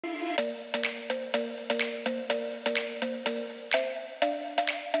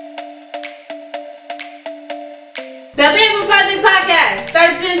The Bamboo Project Podcast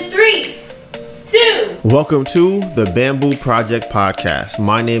starts in 3, 2. Welcome to the Bamboo Project Podcast.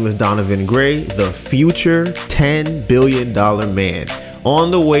 My name is Donovan Gray, the future $10 billion man. On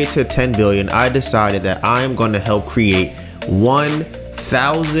the way to 10 billion, I decided that I am going to help create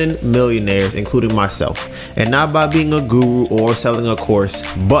 1,000 millionaires, including myself. And not by being a guru or selling a course,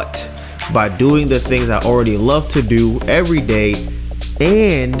 but by doing the things I already love to do every day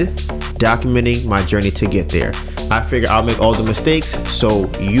and documenting my journey to get there. I figure I'll make all the mistakes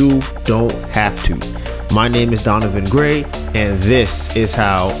so you don't have to. My name is Donovan Gray, and this is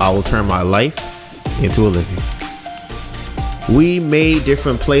how I will turn my life into a living. We made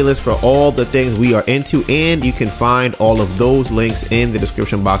different playlists for all the things we are into, and you can find all of those links in the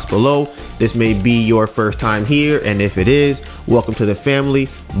description box below. This may be your first time here, and if it is, welcome to the family.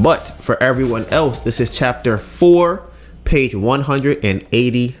 But for everyone else, this is chapter 4, page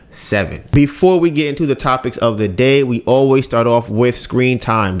 187. Before we get into the topics of the day, we always start off with screen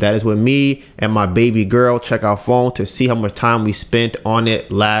time. That is when me and my baby girl check our phone to see how much time we spent on it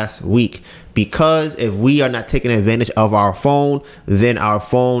last week. Because if we are not taking advantage of our phone, then our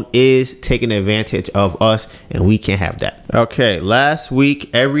phone is taking advantage of us, and we can't have that. Okay, last week,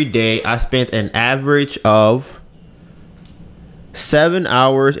 every day, I spent an average of 7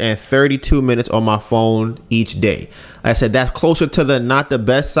 hours and 32 minutes on my phone each day. Like I said, that's closer to the not the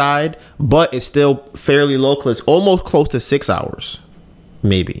best side, but it's still fairly low because it's almost close to 6 hours,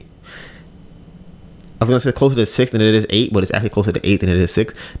 maybe. I was gonna say closer to 6 than it is 8, but it's actually closer to 8 than it is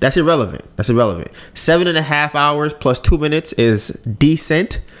 6. That's irrelevant. That's irrelevant. 7.5 hours plus 2 minutes is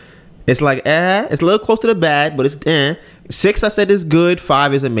decent. It's like it's a little close to the bad, but it's 6 I said is good.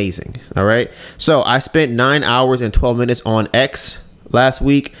 5 is amazing. All right. So I spent 9 hours and 12 minutes on X last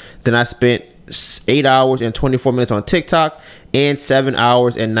week. Then I spent 8 hours and 24 minutes on TikTok and 7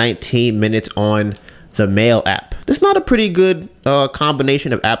 hours and 19 minutes on the Mail app. That's not a pretty good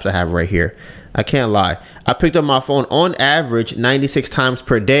combination of apps I have right here. I can't lie. I picked up my phone on average 96 times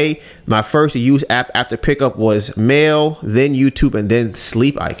per day. My first used app after pickup was Mail, then YouTube, and then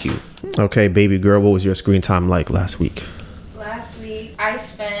Sleep IQ. Okay, baby girl, what was your screen time like last week? Last week, I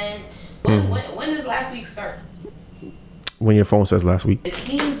spent... When does last week start? When your phone says last week. It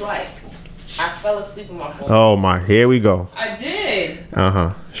seems like I fell asleep on my phone. Oh my, here we go. I did.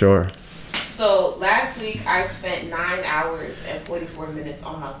 Sure. So last week, I spent 9 hours and 44 minutes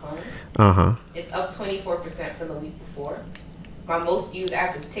on my phone. It's up 24% from the week before. My most used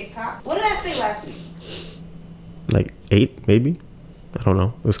app is TikTok. What did I say last week? Like 8, maybe? I don't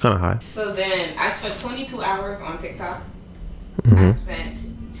know. It was kind of high. So then I spent 22 hours on TikTok. I spent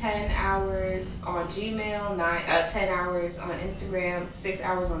 10 hours on Gmail, 10 hours on Instagram, 6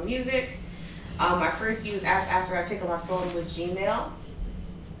 hours on music. My first used app after I picked up my phone was Gmail.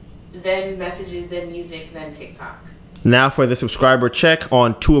 Then messages, then music, then TikTok. Now for the subscriber check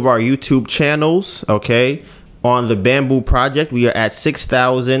on 2 of our YouTube channels, okay? On the Bamboo Project, we are at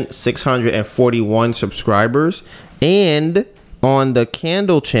 6,641 subscribers. And on the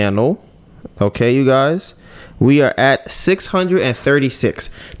Candle channel, okay, you guys, we are at 636.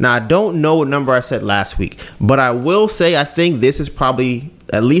 Now, I don't know what number I said last week, but I will say I think this is probably,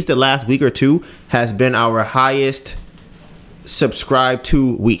 at least the last week or two, has been our highest subscribed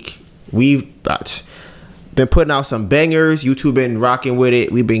to week. We've been putting out some bangers. YouTube been rocking with it.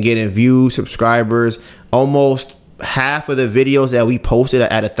 We've been getting views, subscribers. Almost half of the videos that we posted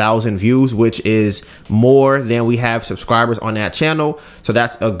are at 1,000 views, which is more than we have subscribers on that channel. So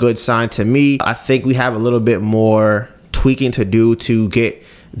that's a good sign to me. I think we have a little bit more tweaking to do to get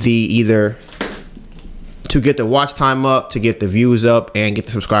the watch time up, to get the views up, and get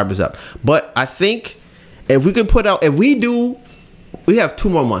the subscribers up. But I think if we can put out, we have 2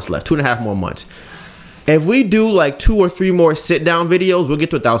 more months left, 2.5 more months. If we do like 2 or 3 more sit down videos, we'll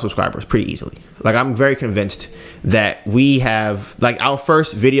get to 1,000 subscribers pretty easily. Like, I'm very convinced that we have, like, our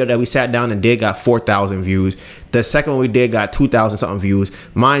first video that we sat down and did got 4,000 views. The second one we did got 2,000 something views.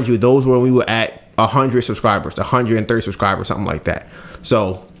 Mind you, those were when we were at 100 subscribers, 130 subscribers, something like that.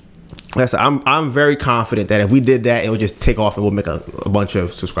 So I'm very confident that if we did that, it would just take off and we'll make a bunch of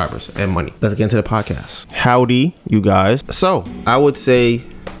subscribers and money. Let's get into the podcast. Howdy, you guys. So I would say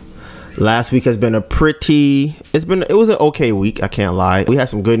last week has been it was an okay week. I can't lie. We had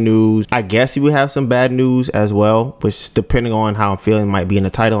some good news. I guess we have some bad news as well, which depending on how I'm feeling might be in the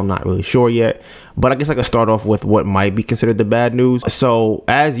title. I'm not really sure yet, but I guess I can start off with what might be considered the bad news. So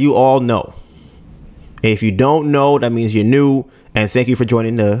as you all know, if you don't know, that means you're new. And thank you for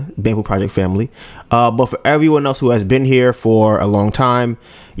joining the Bamboo Project family. But for everyone else who has been here for a long time,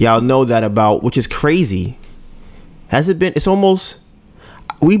 y'all know that about, which is crazy. Has it been? It's almost,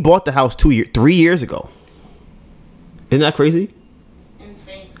 we bought the house 3 years ago. Isn't that crazy?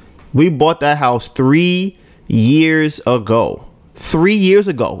 Insane. We bought that house 3 years ago. 3 years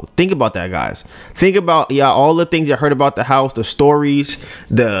ago. Think about that, guys. Think about all the things you heard about the house, the stories,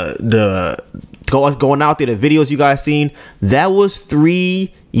 the us going out there, the videos you guys seen. That was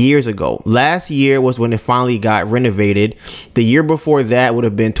 3 years ago. Last year was when it finally got renovated. The year before that would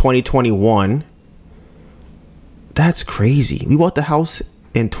have been 2021. That's crazy. We bought the house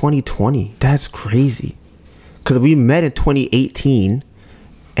in 2020. That's crazy. Because we met in 2018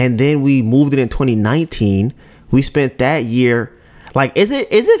 and then we moved it in 2019. We spent that year. Like, is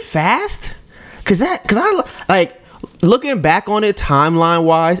it fast? Cause I like looking back on it timeline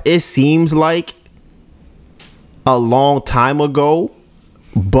wise, it seems like a long time ago,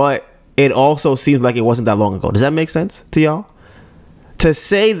 but it also seems like it wasn't that long ago. Does that make sense to y'all? To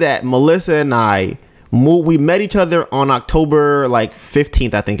say that Melissa and I we met each other on October like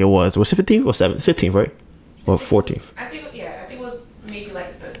 15th, I think it was. Was it 15th or 7th? 15th, right? Or 14th? I think it was maybe like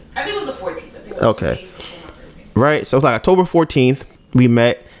I think it was the 14th. I think it was okay. Right. So it's like October 14th we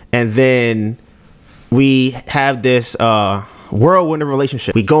met, and then we have this whirlwind of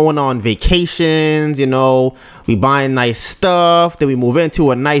relationship. We going on vacations, you know, we buying nice stuff, then we move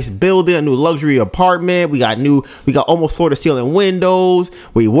into a nice building, a new luxury apartment. We got almost floor to ceiling windows.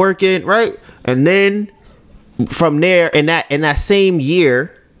 We working, right? And then from there, in that same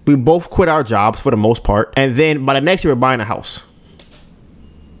year, we both quit our jobs for the most part. And then by the next year, we're buying a house.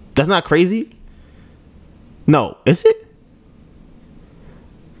 That's not crazy? No, is it?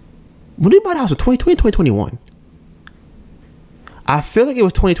 When did we buy the house? 2020, 2021? I feel like it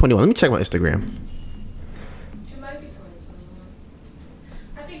was 2021. Let me check my Instagram. It might be 2021.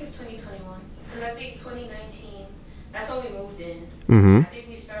 I think it's 2021. Because I think 2019, that's when we moved in. Mm-hmm. I think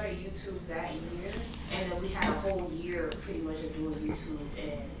we started YouTube that year. And then we had a whole year pretty much of doing YouTube.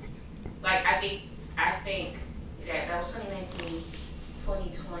 And like, I think that was 2019,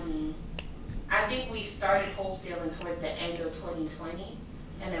 2020. I think we started wholesaling towards the end of 2020.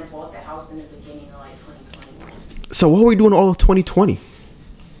 And then bought the house in the beginning of like 2021. So what were we doing all of 2020?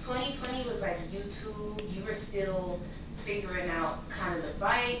 2020 was like YouTube. You were still figuring out kind of the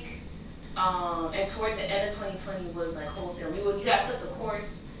bike. And toward the end of 2020 was like wholesale. You got took the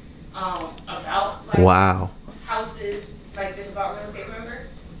course about like houses, like just about real estate, remember?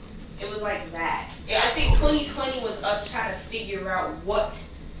 It was like that. I think 2020 was us trying to figure out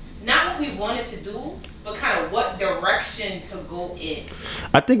not what we wanted to do, but kind of what direction to go in.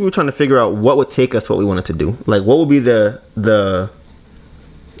 I think we were trying to figure out what would take us to what we wanted to do. Like, what would be the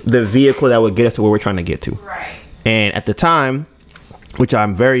vehicle that would get us to where we're trying to get to. Right. And at the time, which I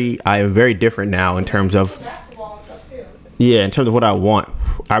am very different now in terms of basketball and stuff too. Yeah, in terms of what I want.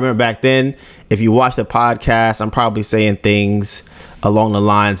 I remember back then, if you watch the podcast, I'm probably saying things along the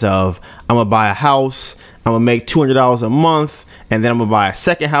lines of, I'm gonna buy a house, I'm gonna make $200 a month, and then I'm gonna buy a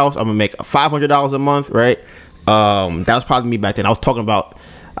second house, I'm gonna make $500 a month, right? That was probably me back then. I was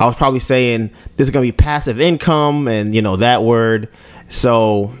probably saying this is gonna be passive income, and you know that word.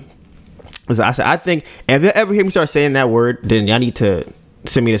 So I said, I think if you ever hear me start saying that word, then y'all need to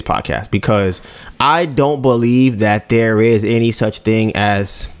send me this podcast, because I don't believe that there is any such thing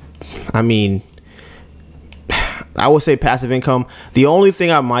as, I mean, I would say passive income. The only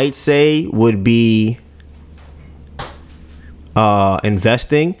thing I might say would be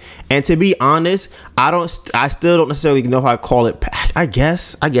investing. And to be honest, I still don't necessarily know how I call it. I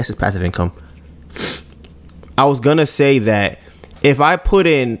guess it's passive income. I was gonna say that if I put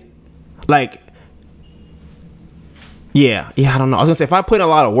in like, I don't know. I was gonna say, if I put in a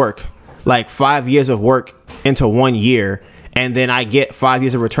lot of work, like 5 years of work into 1 year, and then I get 5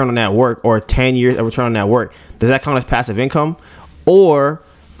 years of return on that work, or 10 years of return on that work, does that count as passive income? Or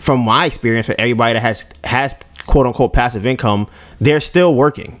from my experience, for everybody that has quote unquote passive income, they're still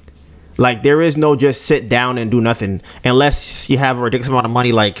working. Like, there is no just sit down and do nothing, unless you have a ridiculous amount of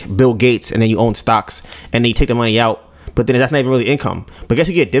money like Bill Gates, and then you own stocks and then you take the money out, but then that's not even really income. But I guess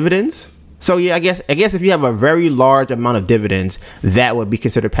you get dividends. So yeah, I guess if you have a very large amount of dividends, that would be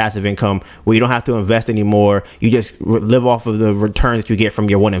considered passive income, where you don't have to invest anymore. You just live off of the returns that you get from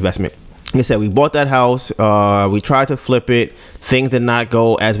your one investment. Like I said, we bought that house. We tried to flip it. Things did not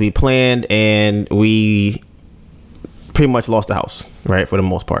go as we planned, and we pretty much lost the house, right, for the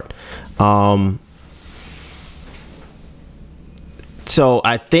most part. So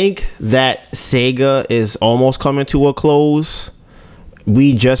I think that Sega is almost coming to a close.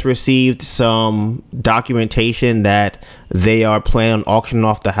 We just received some documentation that they are planning on auctioning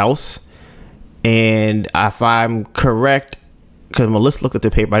off the house. And if I'm correct, because Melissa looked at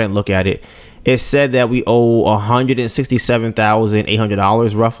the paper, I didn't look at it. It said that we owe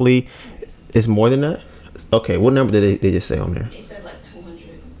 $167,800 roughly. It's more than that. Okay, what number did they just say on there? They said like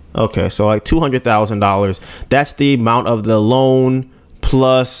 200. Okay, so like $200,000. That's the amount of the loan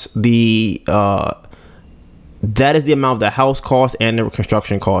plus the that is the amount of the house cost and the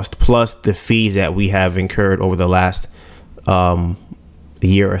construction cost plus the fees that we have incurred over the last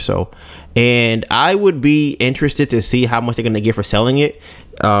year or so. And I would be interested to see how much they're gonna get for selling it,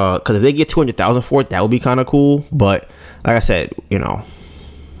 because if they get 200,000 for it, that would be kind of cool. But like I said, you know,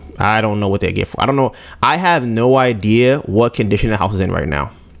 I don't know what they get for. I don't know. I have no idea what condition the house is in right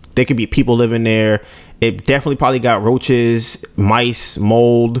now. There could be people living there. It definitely probably got roaches, mice,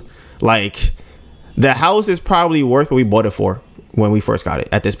 mold. Like, the house is probably worth what we bought it for when we first got it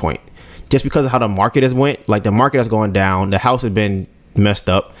at this point, just because of how the market has went. Like, the market has gone down. The house has been messed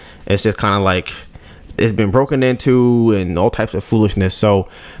up. It's just kind of like it's been broken into and all types of foolishness. So,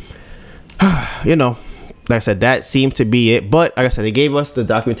 you know, like I said, that seems to be it. But like I said, they gave us the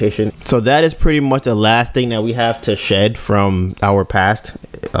documentation. So that is pretty much the last thing that we have to shed from our past,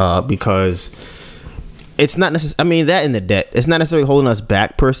 because it's not necessarily, I mean, that and the debt, it's not necessarily holding us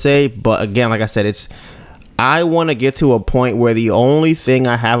back per se. But again, like I said, I want to get to a point where the only thing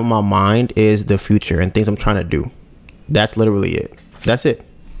I have in my mind is the future and things I'm trying to do. That's literally it. That's it.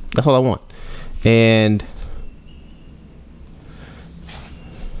 That's all I want. And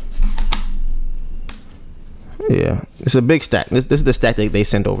yeah, it's a big stack. This is the stack they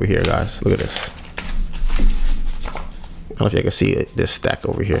sent over here, guys. Look at this. I don't know if you can see it. This stack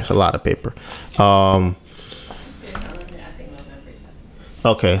over here. It's a lot of paper.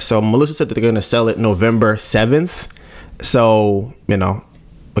 Okay, so Melissa said that they're gonna sell it November 7th. So, you know,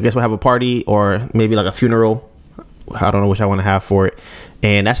 I guess we'll have a party or maybe like a funeral. I don't know which I want to have for it.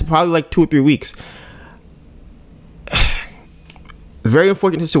 And that's probably like 2 or 3 weeks. Very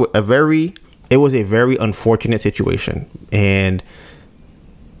unfortunate. It was a very unfortunate situation. And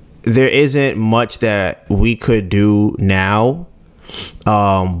there isn't much that we could do now,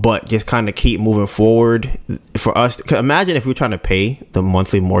 but just kind of keep moving forward for us. Cause imagine if we were trying to pay the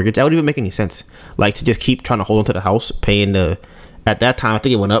monthly mortgage. That wouldn't even make any sense. Like, to just keep trying to hold on to the house, paying at that time, I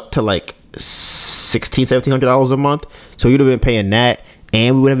think it went up to like $1,700 a month. So you'd have been paying that,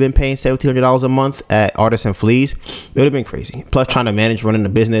 and we would have been paying $1,700 a month at Artists and Fleas. It would have been crazy. Plus trying to manage running the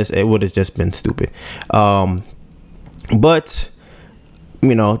business, it would have just been stupid. But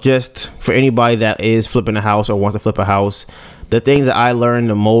you know, just for anybody that is flipping a house or wants to flip a house, the things that I learned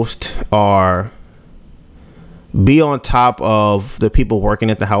the most are be on top of the people working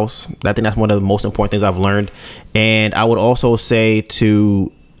at the house. I think that's one of the most important things I've learned. And I would also say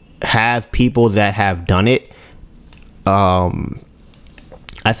to have people that have done it.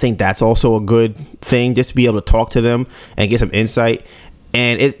 I think that's also a good thing, just to be able to talk to them and get some insight.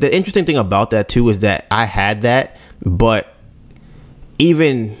 And the interesting thing about that too is that I had that, but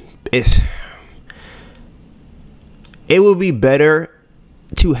even it would be better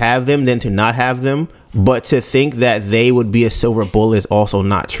to have them than to not have them. But to think that they would be a silver bullet is also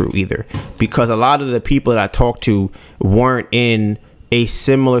not true either, because a lot of the people that I talked to weren't in a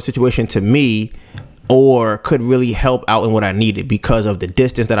similar situation to me or could really help out in what I needed because of the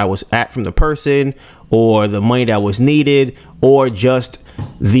distance that I was at from the person, or the money that was needed, or just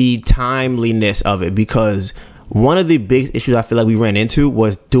the timeliness of it. Because one of the big issues I feel like we ran into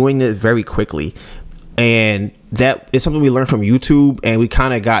was doing this very quickly. And that is something we learned from YouTube, and we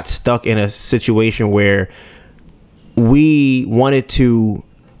kind of got stuck in a situation where we wanted to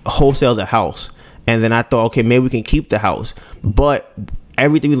wholesale the house. And then I thought, okay, maybe we can keep the house. But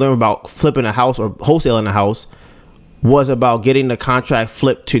everything we learned about flipping a house or wholesaling a house was about getting the contract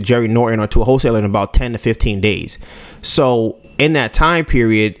flipped to Jerry Norton or to a wholesaler in about 10 to 15 days. So in that time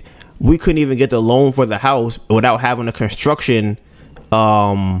period, we couldn't even get the loan for the house without having a construction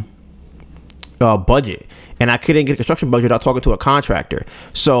budget. And I couldn't get a construction budget without talking to a contractor.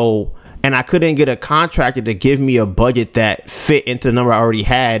 So, and I couldn't get a contractor to give me a budget that fit into the number I already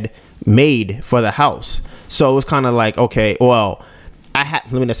had made for the house. So it was kind of like, okay, well,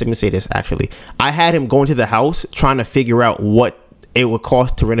 let me say this actually. I had him going to the house trying to figure out what it would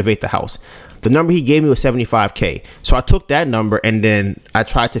cost to renovate the house. The number he gave me was $75K. So I took that number and then I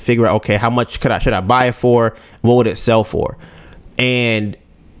tried to figure out, okay, how much should I buy it for? What would it sell for? And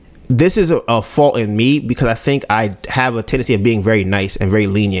this is a fault in me, because I think I have a tendency of being very nice and very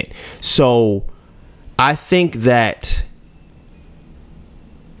lenient. So I think that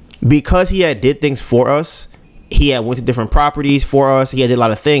because he had did things for us, he had went to different properties for us, he had did a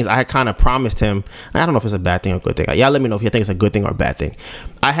lot of things, I had kind of promised him, I don't know if it's a bad thing or a good thing. Y'all let me know if you think it's a good thing or a bad thing.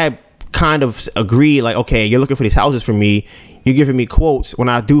 I had kind of agreed, like, okay, you're looking for these houses for me, you're giving me quotes. When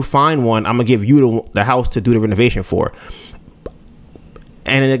I do find one, I'm gonna give you the house to do the renovation for.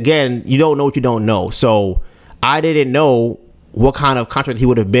 And again, you don't know what you don't know. So I didn't know what kind of contract he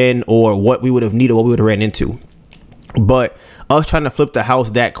would have been or what we would have needed, what we would have ran into. But us trying to flip the house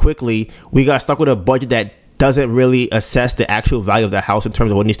that quickly, we got stuck with a budget that doesn't really assess the actual value of the house in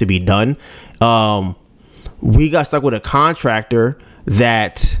terms of what needs to be done. We got stuck with a contractor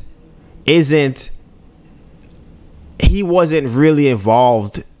that he wasn't really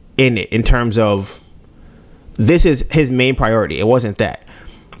involved in it in terms of this is his main priority. It wasn't that.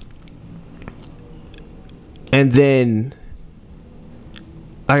 And then,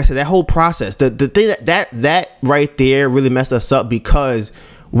 like I said, that whole process, the thing that right there really messed us up, because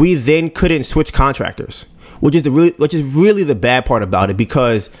we then couldn't switch contractors, which is really the bad part about it,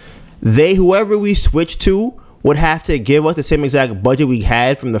 because whoever we switched to would have to give us the same exact budget we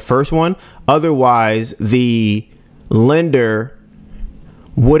had from the first one. Otherwise, the lender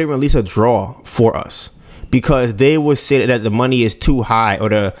wouldn't release a draw for us, because they would say that the money is too high or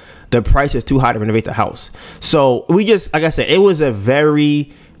the price is too high to renovate the house. So we just, like I said, it was a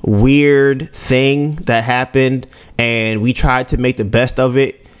very weird thing that happened, and we tried to make the best of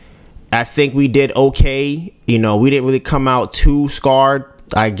it. I think we did okay. We didn't really come out too scarred,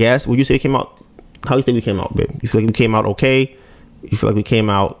 I guess. Would you say it came out? How do you think we came out, babe? You feel like we came out okay? You feel like we came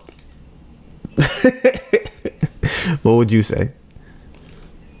out? What would you say?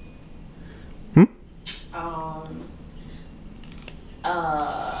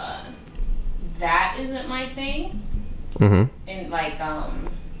 That isn't my thing. And like, I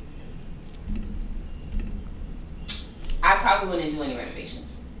probably wouldn't do any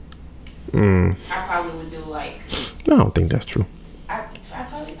renovations. I probably would do like. I don't think that's true. I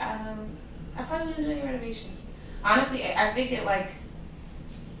probably wouldn't do any renovations. Honestly, I think it like.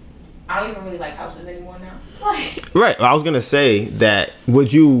 I don't even really like houses anymore now. Right. Well, I was gonna say that.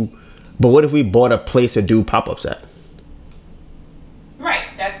 Would you? But what if we bought a place to do pop-ups at? Right.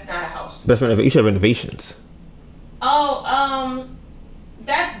 That's not a house. That's you should have renovations. Oh,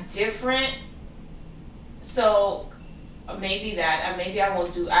 that's different. So maybe that. Maybe I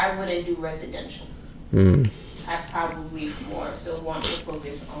wouldn't do residential. I probably more so want to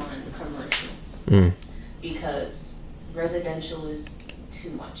focus on commercial, because residential is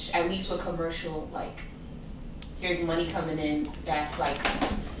too much. At least with commercial, like there's money coming in that's like,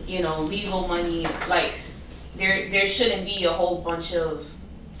 legal money. Like there shouldn't be a whole bunch of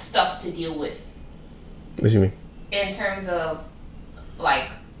stuff to deal with. What do you mean? In terms of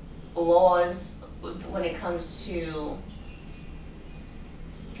like laws when it comes to,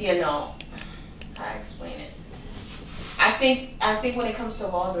 how I explain it. I think when it comes to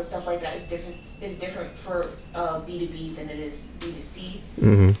laws and stuff like that, it's different for B2B than it is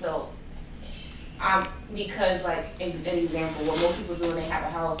B2C. So, because like an example, what most people do when they have a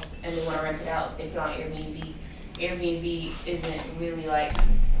house and they want to rent it out, they put it on Airbnb. Airbnb isn't really like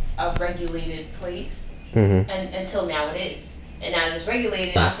a regulated place, and until now it is. And now that it's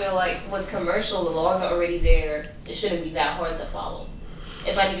regulated, I feel like with commercial, the laws are already there. It shouldn't be that hard to follow.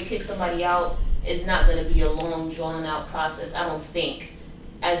 If I need to kick somebody out, it's not going to be a long, drawn-out process, I don't think,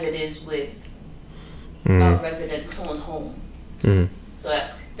 as it is with a resident, someone's home. So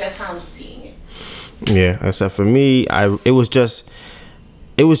that's how I'm seeing it. Yeah, except for me, it was just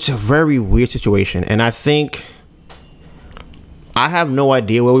a very weird situation, and I think I have no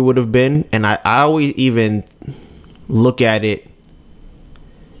idea where we would have been, and I always even look at it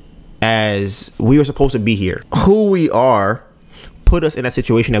as we were supposed to be here. Who we are put us in that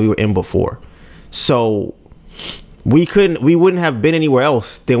situation that we were in before. So we wouldn't have been anywhere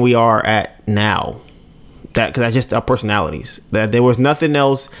else than we are at now. Because that's just our personalities. That there was nothing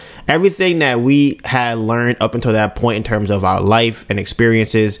else. Everything that we had learned up until that point in terms of our life and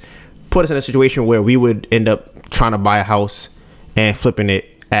experiences put us in a situation where we would end up trying to buy a house and flipping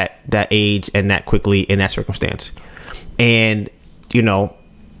it at that age and that quickly in that circumstance. And,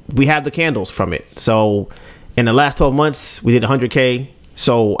 we have the candles from it. So in the last 12 months, we did 100K.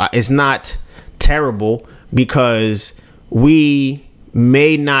 So it's not terrible, because we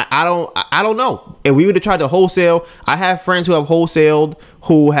may not, I don't know if we would have tried to wholesale. I have friends who have wholesaled,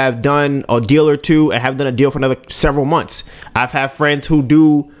 who have done a deal or two and have done a deal for another several months. I've had friends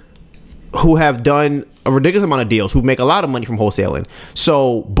who have done a ridiculous amount of deals, who make a lot of money from wholesaling.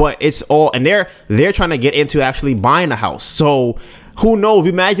 So, but it's all, and they're trying to get into actually buying a house. So who knows?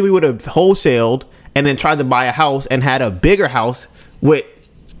 Imagine we would have wholesaled and then tried to buy a house and had a bigger house with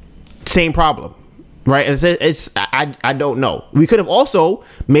same problem, right? I don't know. We could have also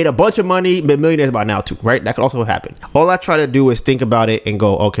made a bunch of money, been millionaires by now too, right? That could also happen. All I try to do is think about it and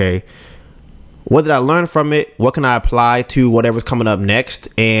go, okay, what did I learn from it? What can I apply to whatever's coming up next?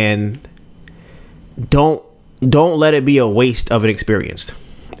 And don't let it be a waste of an experience.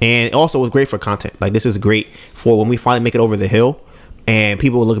 And also it was great for content. Like, this is great for when we finally make it over the hill and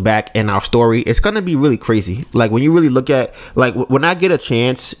people will look back in our story. It's going to be really crazy. Like, when you really look at, like, when I get a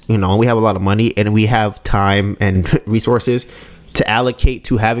chance, you know, we have a lot of money and we have time and resources to allocate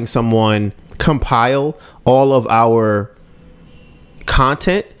to having someone compile all of our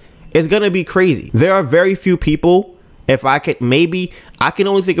content, it's going to be crazy. There are very few people. If I could, maybe I can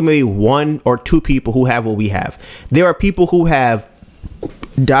only think of maybe 1 or 2 people who have what we have. There are people who have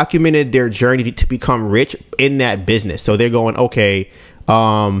documented their journey to become rich in that business. So they're going, okay,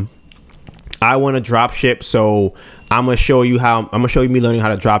 I want to drop ship, so I'm gonna show you me learning how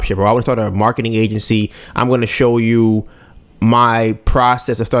to drop ship. Or I want to start a marketing agency, I'm going to show you my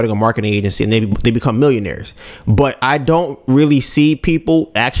process of starting a marketing agency, and they become millionaires. But I don't really see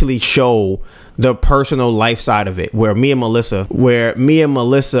people actually show the personal life side of it, where me and Melissa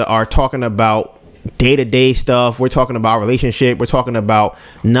are talking about day-to-day stuff. We're talking about relationship. We're talking about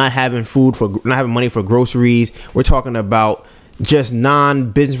not having money for groceries. We're talking about just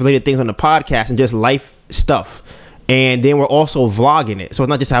non-business related things on the podcast and just life stuff. And then we're also vlogging it. So it's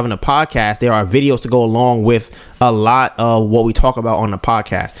not just having a podcast. There are videos to go along with a lot of what we talk about on the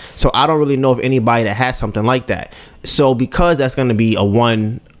podcast. So I don't really know of anybody that has something like that. So because that's going to be a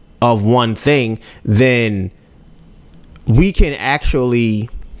one thing, then we can actually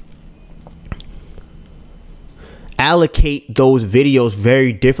allocate those videos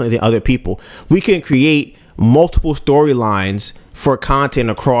very differently than other people. We can create multiple storylines for content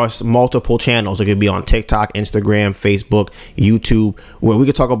across multiple channels. It could be on TikTok, Instagram, Facebook, YouTube, where we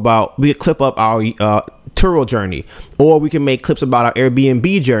could clip up our Turo journey, or we can make clips about our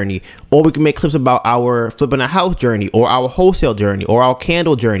Airbnb journey, or we can make clips about our flipping a house journey, or our wholesale journey, or our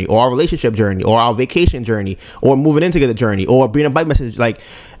candle journey, or our relationship journey, or our vacation journey, or moving in together journey, or being a bike message. Like,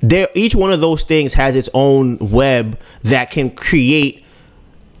 each one of those things has its own web that can create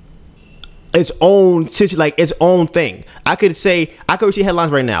its own thing. I could see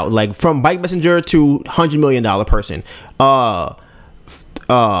headlines right now, like from bike messenger to $100 million person. What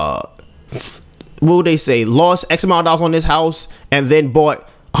would they say? Lost X amount of dollars on this house and then bought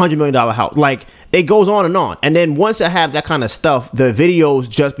 $100 million house. Like, it goes on and on. And then once I have that kind of stuff, the videos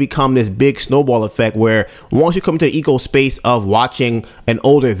just become this big snowball effect, where once you come to the eco space of watching an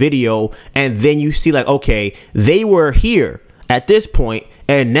older video, and then you see like, okay, they were here at this point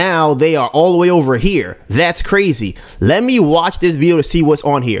and now they are all the way over here. That's crazy. Let me watch this video to see what's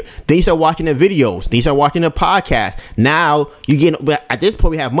on here. Then you start watching the videos. Then you start watching the podcast. Now you get, at this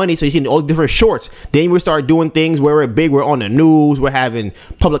point we have money, so you see all the different shorts. Then we start doing things where we're big. We're on the news. We're having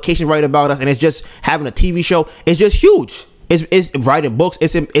publications write about us, and it's just having a TV show. It's just huge. It's writing books.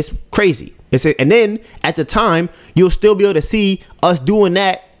 It's crazy. And then at the time you'll still be able to see us doing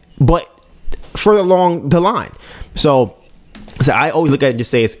that, but further along the line. So I always look at it and just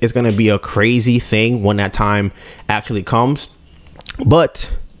say it's going to be a crazy thing when that time actually comes.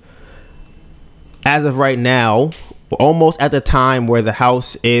 But as of right now, we're almost at the time where the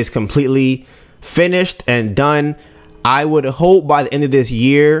house is completely finished and done. I would hope by the end of this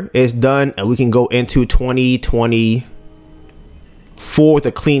year it's done and we can go into 2024 with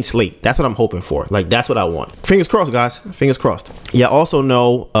a clean slate. That's what I'm hoping for. Like, that's what I want. Fingers crossed, guys. Fingers crossed. Yeah, also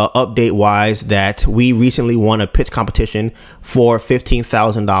know, update wise, that we recently won a pitch competition for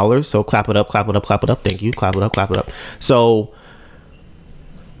 $15,000. So clap it up, clap it up, clap it up. Thank you. Clap it up, clap it up. So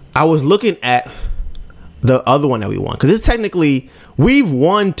I was looking at the other one that we won, because it's technically, we've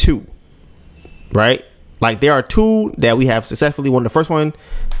won 2, right? Like, there are 2 that we have successfully won. The first one,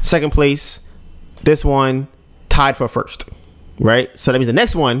 second place. This one tied for first. Right, so that means the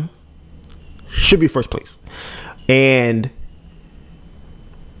next one should be first place. And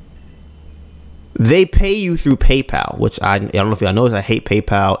they pay you through PayPal, which I don't know if y'all know, I hate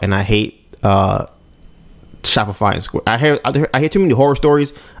PayPal and I hate Shopify and Square. I hear too many horror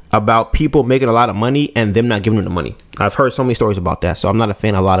stories about people making a lot of money and them not giving them the money. I've heard so many stories about that, so I'm not a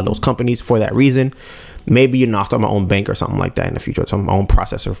fan of a lot of those companies for that reason. Maybe, you know, I'll start my own bank or something like that in the future, some my own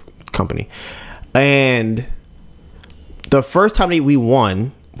processor company. And the first time that we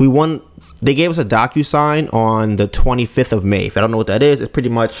won, they gave us a DocuSign on the 25th of May. If I don't know what that is, it's pretty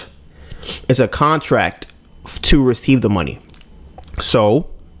much, it's a contract to receive the money. So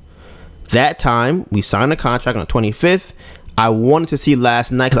that time we signed the contract on the 25th. I wanted to see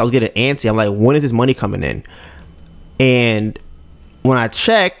last night because I was getting antsy. I'm like, when is this money coming in? And when I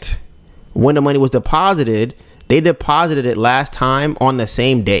checked when the money was deposited, they deposited it last time on the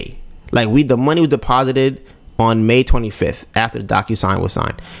same day. Like, the money was deposited on May 25th after the DocuSign was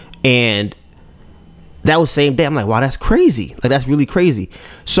signed, and that was the same day. I'm like, wow, that's crazy. Like, that's really crazy.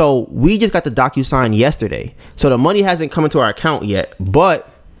 So we just got the DocuSign yesterday, so the money hasn't come into our account yet, but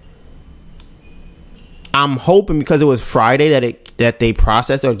I'm hoping because it was Friday that they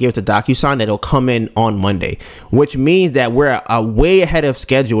processed or give us a DocuSign that it'll come in on Monday, which means that we're way ahead of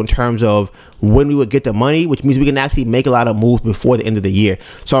schedule in terms of when we would get the money, which means we can actually make a lot of moves before the end of the year.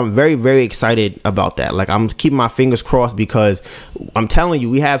 So I'm very, very excited about that. Like, I'm keeping my fingers crossed because I'm telling you,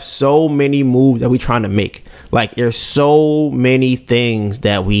 we have so many moves that we're trying to make. Like, there's so many things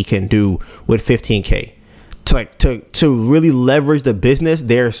that we can do with 15K. To really leverage the business,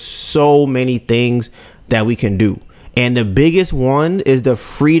 there's so many things that we can do. And the biggest one is the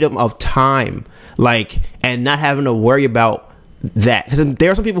freedom of time, like, and not having to worry about that. Because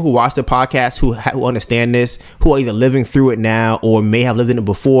there are some people who watch the podcast who understand this, who are either living through it now or may have lived in it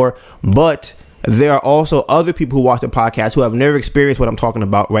before. But there are also other people who watch the podcast who have never experienced what I'm talking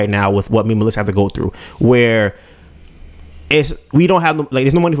about right now with what me and Melissa have to go through, where we don't have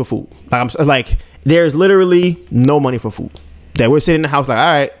there's no money for food. There's literally no money for food. That we're sitting in the house like, all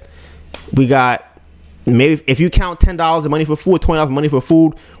right, we got, maybe if you count $10 of money for food, $20 of money for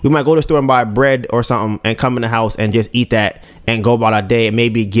food, we might go to the store and buy bread or something and come in the house and just eat that and go about our day and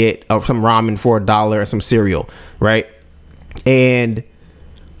maybe get some ramen for $1 or some cereal, right? And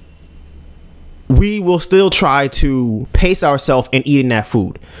we will still try to pace ourselves in eating that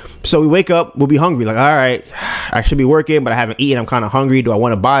food. So we wake up, we'll be hungry. Like, all right, I should be working, but I haven't eaten. I'm kind of hungry. Do I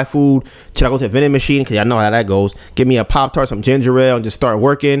want to buy food? Should I go to the vending machine? Because I know how that goes. Give me a Pop-Tart, some ginger ale, and just start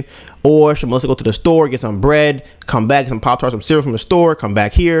working. Or should Melissa go to the store, get some bread, come back, get some Pop-Tart, some cereal from the store, come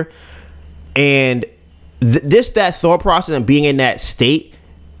back here. And that thought process and being in that state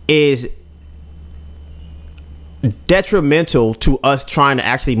is detrimental to us trying to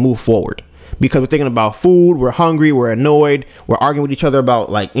actually move forward. Because we're thinking about food, we're hungry, we're annoyed, we're arguing with each other about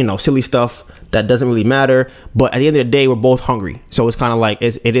silly stuff that doesn't really matter. But at the end of the day, we're both hungry. So it's kind of like,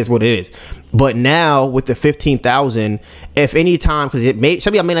 it is what it is. But now with the 15,000, if any time, because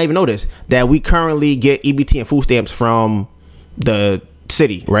some of y'all may not even notice that we currently get EBT and food stamps from the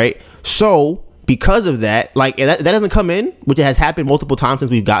city, right? So because of that, that doesn't come in, which has happened multiple times since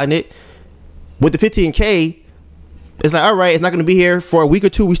we've gotten it. With the 15K, it's like, all right, it's not going to be here for a week or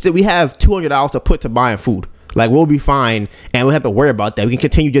two. We have $200 to put to buying food. Like, we'll be fine, and we'll have to worry about that. We can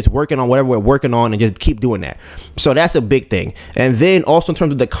continue just working on whatever we're working on and just keep doing that. So that's a big thing. And then also in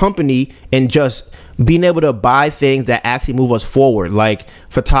terms of the company and just being able to buy things that actually move us forward, like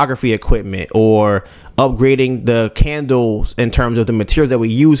photography equipment or upgrading the candles in terms of the materials that we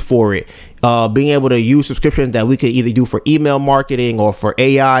use for it, being able to use subscriptions that we could either do for email marketing or for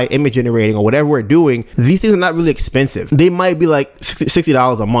AI image generating or whatever we're doing. These things are not really expensive. They might be like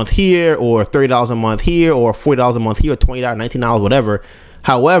 $60 a month here or $30 a month here or $40 a month here or $20, $19, whatever.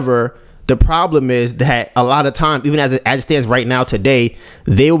 However, the problem is that a lot of times, even as it stands right now today,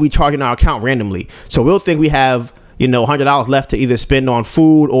 they will be charging our account randomly. So we'll think we have $100 left to either spend on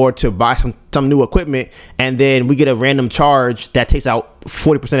food or to buy some new equipment, and then we get a random charge that takes out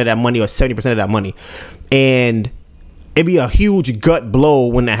 40% of that money or 70% of that money, and it'd be a huge gut blow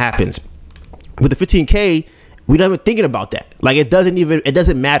when that happens. With the 15K, we're not even thinking about that. Like, it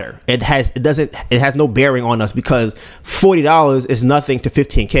doesn't matter. It has no bearing on us because $40 is nothing to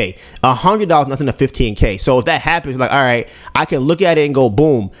 15K. $100 nothing to 15K. So if that happens, like, all right, I can look at it and go,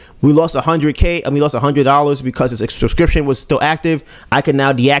 boom, we lost $100K. We lost $100 because its subscription was still active. I can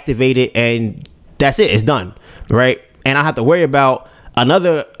now deactivate it, and that's it. It's done, right? And I don't have to worry about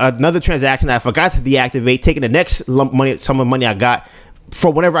another transaction that I forgot to deactivate, taking the next sum of money I got for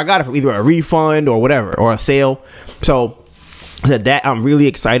whenever I got it, from either a refund or whatever, or a sale. So that I'm really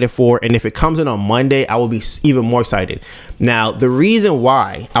excited for. And if it comes in on Monday, I will be even more excited. Now, the reason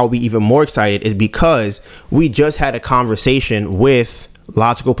why I will be even more excited is because we just had a conversation with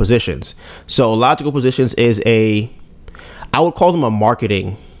Logical Positions. So Logical Positions is I would call them a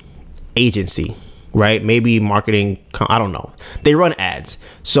marketing agency, right? Maybe marketing, I don't know. They run ads.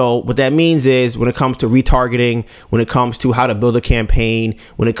 So what that means is when it comes to retargeting, when it comes to how to build a campaign,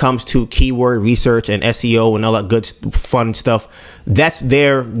 when it comes to keyword research and SEO and all that good fun stuff, that's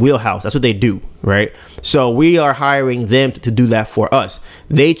their wheelhouse. That's what they do, right? So we are hiring them to do that for us.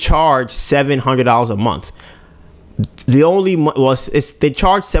 They charge $700 a month. They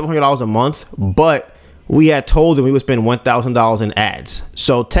charge $700 a month, but we had told them we would spend $1,000 in ads.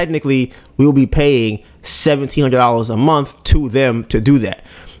 So technically, we will be paying $1,700 a month to them to do that.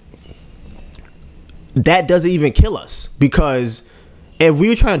 That doesn't even kill us, because if we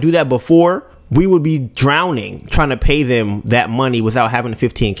were trying to do that before, we would be drowning trying to pay them that money without having the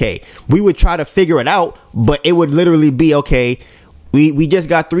 15K. We would try to figure it out, but it would literally be, okay, we just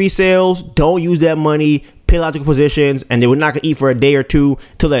got 3 sales. Don't use that money. Pay Logical Positions, and they were not gonna eat for a day or two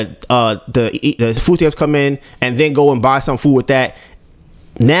till the food stamps come in, and then go and buy some food with that.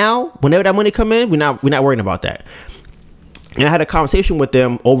 Now, whenever that money come in, we're not worrying about that. And I had a conversation with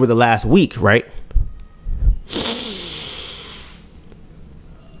them over the last week, right?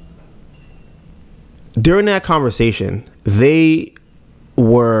 During that conversation, they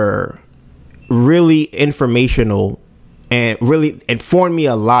were really informational and really informed me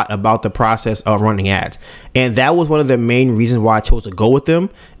a lot about the process of running ads. And that was one of the main reasons why I chose to go with them,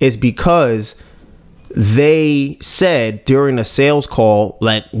 is because they said during the sales call,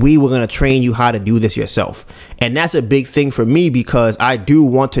 like, we were going to train you how to do this yourself. And that's a big thing for me, because I do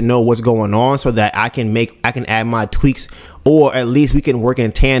want to know what's going on so that I can add my tweaks, or at least we can work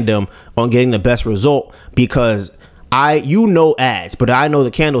in tandem on getting the best result, because you know ads, but I know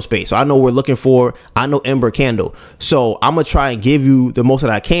the candle space. So I know what we're looking for. I know Ember candle. So I'm going to try and give you the most that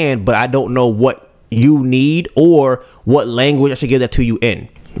I can, but I don't know what you need or what language I should give that to you in.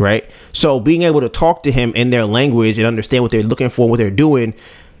 Right. So being able to talk to him in their language and understand what they're looking for, what they're doing,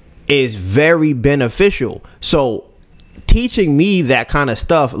 is very beneficial. So teaching me that kind of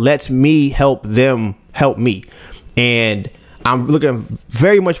stuff lets me help them help me. And I'm looking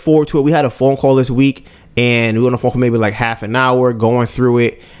very much forward to it. We had a phone call this week, and we were on a phone for maybe like half an hour going through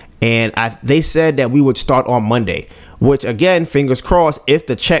it. And they said that we would start on Monday, which, again, fingers crossed, if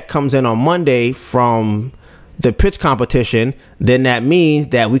the check comes in on Monday from the pitch competition, then that means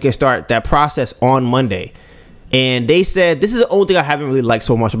that we can start that process on Monday. And they said this is the only thing I haven't really liked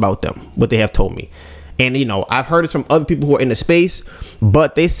so much about them, what they have told me. And, you know, I've heard it from other people who are in the space,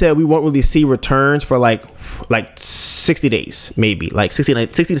 but they said we won't really see returns for like 60 days, maybe like 60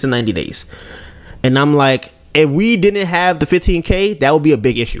 to 90 days. And I'm like, if we didn't have the 15K, that would be a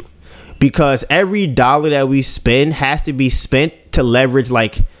big issue, because every dollar that we spend has to be spent to leverage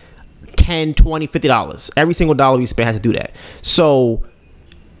like $10, $20, $50. Every single dollar we spend has to do that. So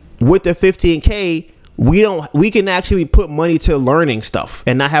with the 15K, we can actually put money to learning stuff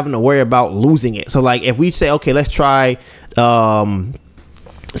and not having to worry about losing it. So like if we say, okay, let's try some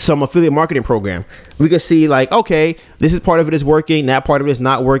affiliate marketing program, we could see like, okay, this is part of it is working, that part of it is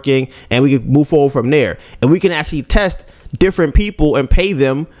not working, and we can move forward from there. And we can actually test different people and pay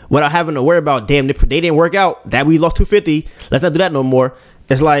them without having to worry about, damn, they didn't work out, that we lost 250, let's not do that no more.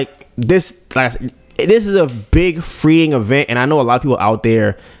 It's like this is a big freeing event, and I know a lot of people out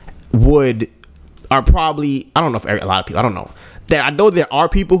there are probably, I don't know if a lot of people, I don't know, that I know there are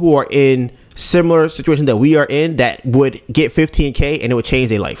people who are in similar situations that we are in that would get 15K and it would change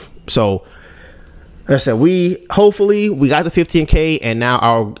their life. So like I said, hopefully we got the 15K, and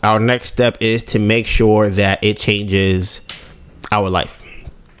now our next step is to make sure that it changes our life,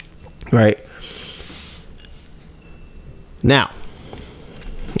 right? Now,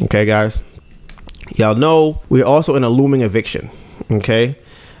 okay, guys, y'all know we're also in a looming eviction. Okay,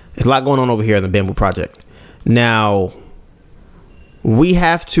 there's a lot going on over here in the Bamboo Project. Now, we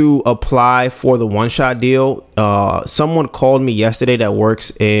have to apply for the one-shot deal. Someone called me yesterday that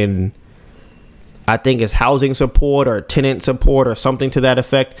works in, I think it's housing support or tenant support or something to that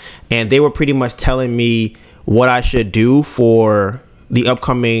effect, and they were pretty much telling me what I should do for the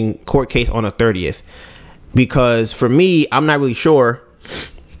upcoming court case on the 30th. Because for me, I'm not really sure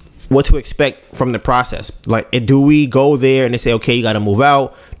what to expect from the process. Like, do we go there and they say, okay, you got to move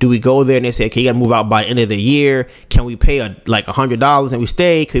out? Do we go there and they say, okay, you got to move out by the end of the year? Can we pay like $100 and we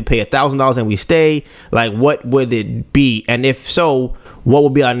stay? Can we pay $1,000 and we stay? Like, what would it be? And if so, what will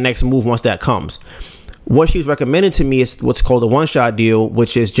be our next move once that comes? What she's recommended to me is what's called a one-shot deal,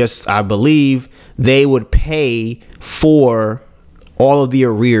 which is just, I believe, they would pay for all of the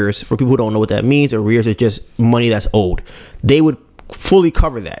arrears. For people who don't know what that means, arrears is just money that's owed. They would fully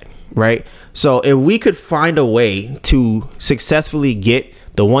cover that, right? So if we could find a way to successfully get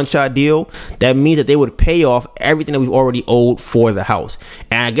the one-shot deal, that means that they would pay off everything that we've already owed for the house.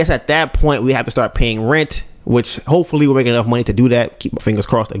 And I guess at that point, we have to start paying rent, which hopefully we're making enough money to do that. Keep my fingers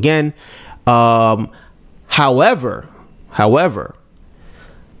crossed again. However,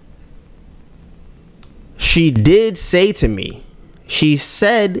 she did say to me, she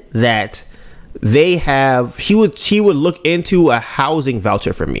said that she would look into a housing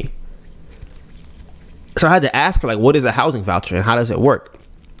voucher for me. So I had to ask her, like, what is a housing voucher and how does it work?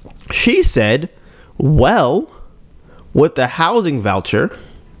 She said, well, with the housing voucher,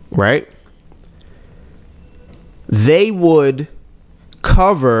 right, they would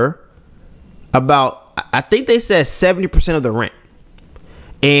cover about, I think they said 70% of the rent.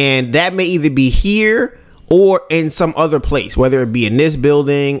 And that may either be here or in some other place, whether it be in this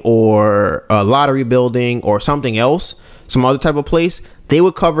building or a lottery building or something else, some other type of place. They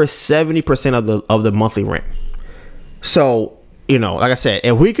would cover 70% of the monthly rent. So, you know, like I said,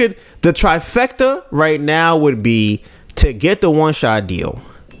 if we could, the trifecta right now would be to get the one-shot deal,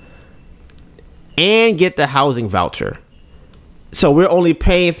 and get the housing voucher. So we're only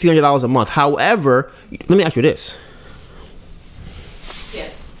paying $300 a month. However, let me ask you this.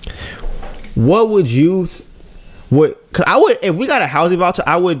 Yes. What would you... Cause I would, if we got a housing voucher,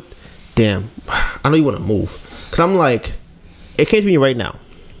 I would... Damn. I know you want to move. Because I'm like... It came to me right now.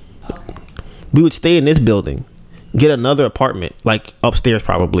 Okay. We would stay in this building. Get another apartment. Like upstairs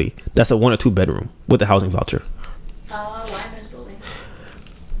probably. That's a 1 or 2 bedroom. With the housing voucher. Why in this building?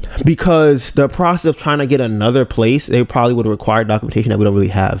 Because the process of trying to get another place, they probably would require documentation that we don't really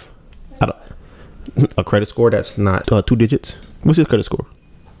have. A credit score that's not 2 digits. What's your credit score?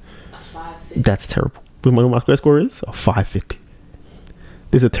 A 550. That's terrible. You know what my credit score is? A 550.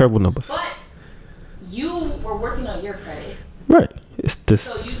 These are terrible numbers. But you were working on your credit. Right. It's this.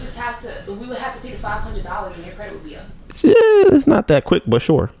 So you just have to. We would have to pay the $500, and your credit would be up. Yeah, it's not that quick, but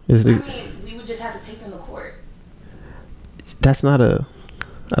sure. I mean, we would just have to take them to court. That's not a...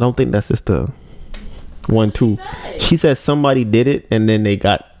 I don't think that's just a 1, 2. She said somebody did it and then they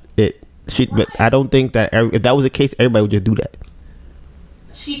got it. But I don't think that if that was the case, everybody would just do that.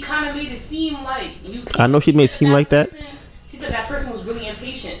 She kind of made it seem like you. I know she made it seem like that. She said that person was really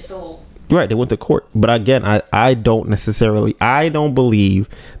impatient, so. Right, they went to court. But again, I don't believe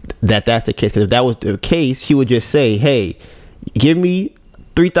that that's the case. Because if that was the case, she would just say, "Hey, give me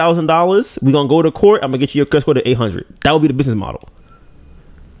 $3,000. We're gonna go to court. I'm gonna get you your credit score to 800." That would be the business model.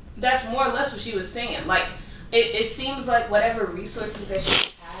 That's more or less what she was saying. Like, it seems like whatever resources that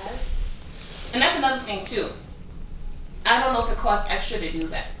she has, and that's another thing too. I don't know if it costs extra to do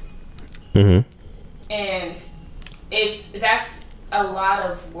that. Mm-hmm. And if that's a lot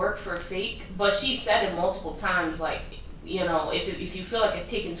of work for fake, but she said it multiple times, like, you know, if you feel like it's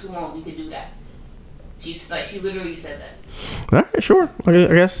taking too long, we could do that. She literally said that. All right, sure. I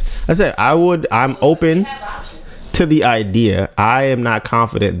guess I said I'm open to the idea. I am not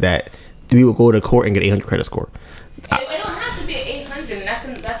confident that we will go to court and get 800 credit score. It don't have to be an 800,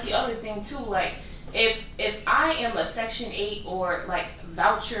 and that's the other thing too. Like, if I am a Section 8 or like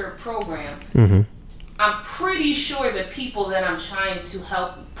voucher program, mm-hmm. I'm pretty sure the people that I'm trying to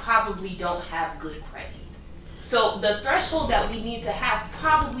help probably don't have good credit. So the threshold that we need to have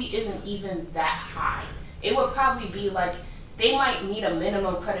probably isn't even that high. It would probably be like they might need a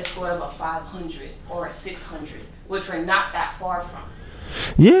minimum credit score of a 500 or a 600, which we're not that far from.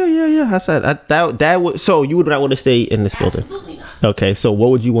 Yeah. I said that would. So you would not want to stay in this building? Absolutely not. Okay, so what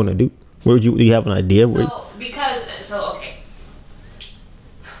would you want to do? Where would you? Do you have an idea?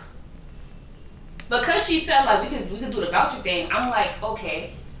 Because she said like we could do the voucher thing. I'm like,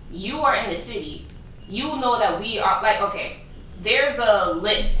 okay, you are in the city. You know that we are like, okay, there's a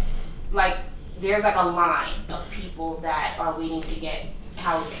list, like there's like a line of people that are waiting to get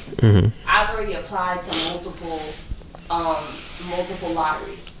housing. Mm-hmm. I've already applied to multiple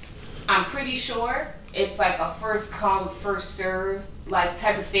lotteries. I'm pretty sure it's like a first come, first served like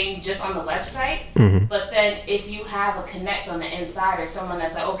type of thing just on the website. Mm-hmm. But then if you have a connect on the inside or someone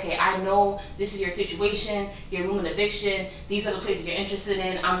that's like, okay, I know this is your situation, you're looming eviction, these are the places you're interested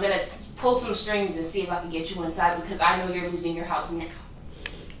in, I'm gonna pull some strings and see if I can get you inside because I know you're losing your house now.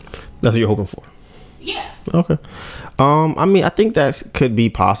 That's what you're hoping for? Yeah. Okay. I mean, I think that could be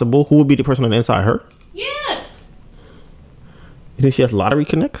possible. Who would be the person on the inside? Her? Yes. You think she has lottery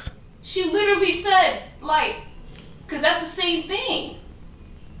connects? She literally said, like, because that's the same thing.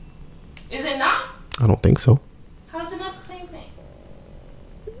 Is it not? I don't think so. How's it not the same thing?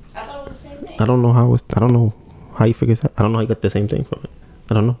 I thought it was the same thing. I don't know how you figured that. I don't know how you got the same thing from it.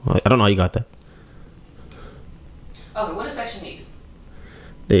 I don't know. I don't know how you got that. Okay, what does Section 8 do?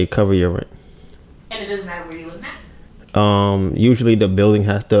 They cover your rent. And it doesn't matter where you live at? Usually the building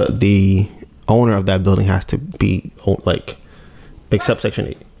has to, the owner of that building has to be like, accept Section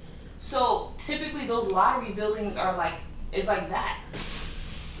 8. So typically those lottery buildings are like, it's like that.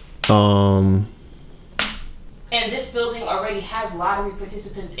 And this building already has lottery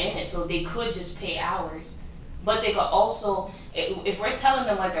participants in it, so they could just pay hours. But they could also, if we're telling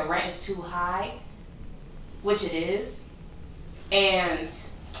them like the rent is too high, which it is, and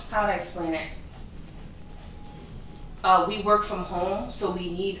how would I explain it? We work from home, so we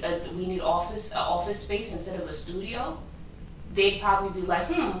need office space instead of a studio. They'd probably be like,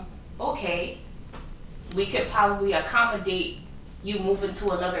 okay, we could probably accommodate you moving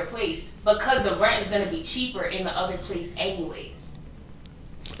to another place because the rent is going to be cheaper in the other place anyways.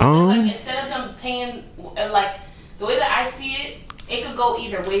 Like, instead of them paying, like, the way that I see it, it could go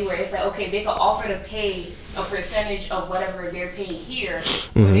either way where it's like, okay, they could offer to pay a percentage of whatever they're paying here,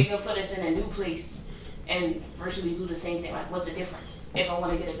 or they could put us in a new place and virtually do the same thing. Like, what's the difference if I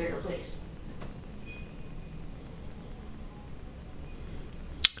want to get a bigger place?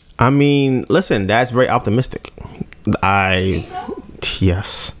 I mean, listen, that's very optimistic. Think so?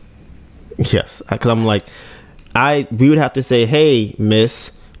 Yes, because I'm like, we would have to say, hey,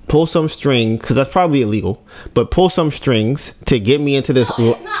 miss, pull some string, because that's probably illegal, but pull some strings to get me into this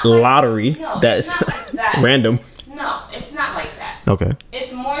lottery that's like random. No, it's not like that. Okay.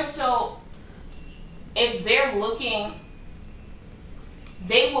 It's more so if they're looking,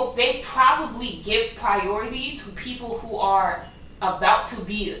 they probably give priority to people who are about to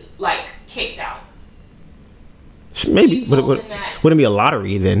be like kicked out. Maybe, but it wouldn't be a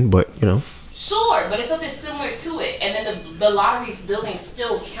lottery then, but you know. Sure, but it's something similar to it, and then the lottery buildings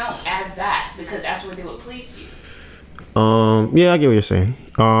still count as that because that's where they would place you. Yeah, I get what you're saying.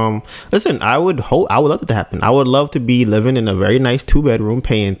 Listen, I would love it to happen. I would love to be living in a very nice 2-bedroom,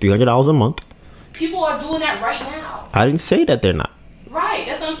 paying $300 a month. People are doing that right now. I didn't say that they're not. Right,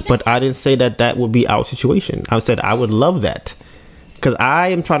 that's what I'm saying. But I didn't say that would be our situation. I said I would love that, because I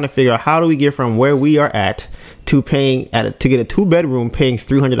am trying to figure out how do we get from where we are at to paying to get a 2-bedroom paying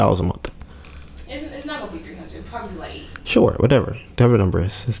 $300 a month. It's not gonna be 300. It'll probably be like 8. Sure, whatever the number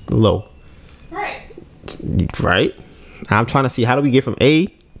is, it's low. Right. Right. I'm trying to see how do we get from A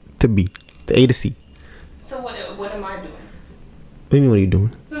to B, to A to C. So what am I doing? What do you mean? What are you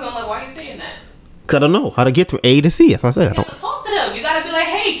doing? I'm like, why are you saying that? Because I don't know how to get from A to C. That's what I said. You have to talk to them. You gotta be like,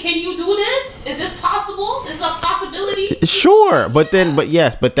 hey, can you do this? Is this possible? Is this a possibility? Sure, but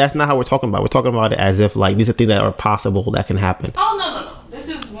that's not how we're talking about it. We're talking about it as if like these are things that are possible that can happen. Oh no. This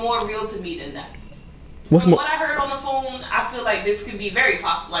is more real to me than that. What I heard on the phone, I feel like this could be very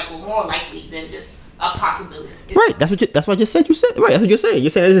possible, like more likely than just a possibility. Right, that's what I just said. You said right. That's what you're saying.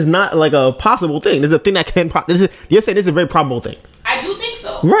 You're saying this is not like a possible thing. This is a thing that can. You're saying this is a very probable thing. I do think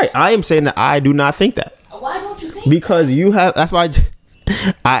so. Right, I am saying that I do not think that. Why don't you think? Because you have. That's why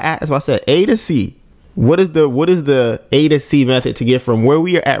that's why I said A to C. What is the A to C method to get from where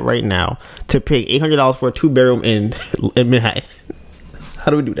we are at right now to pay $800 for a 2-bedroom in Manhattan?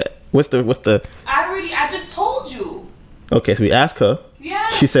 How do we do that? What's the? I just told you. Okay, so we ask her. Yeah.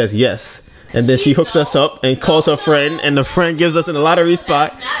 She says yes. And then she hooks us up and calls her friend, and the friend gives us in a lottery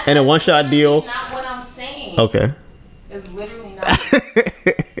spot and a one-shot deal. Not what I'm saying. Okay. It's literally not.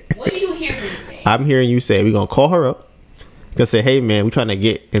 What do you hear me say? I'm hearing you say we're gonna call her up. Gonna say, hey man, we're trying to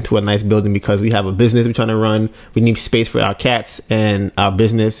get into a nice building because we have a business we're trying to run. We need space for our cats and our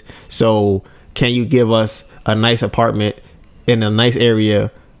business. So can you give us a nice apartment in a nice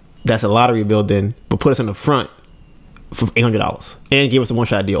area that's a lottery building, but put us in the front for $800 and give us a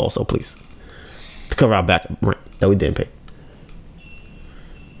one-shot deal also, please, to cover our back rent that we didn't pay.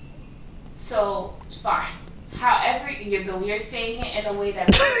 So fine. However, you're saying it in a way that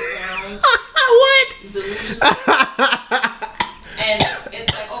makes it sounds what? And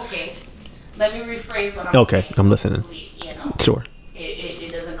it's like, okay, let me rephrase what I'm saying. Okay, I'm listening. You know, sure.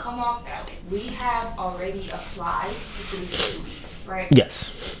 It doesn't come off that way. We have already applied to police to leave, right?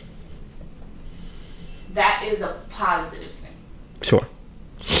 Yes. That is a positive thing. Sure.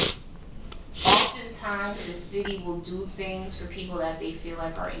 Oftentimes, the city will do things for people that they feel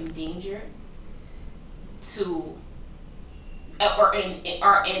like are in danger to, or in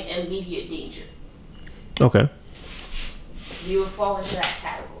immediate danger. Okay. You would fall into that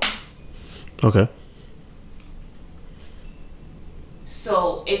category. Okay.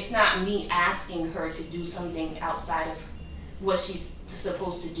 So it's not me asking her to do something outside of what she's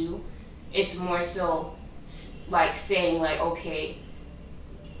supposed to do. It's more so like saying like, okay,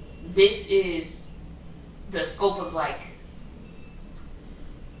 this is the scope of like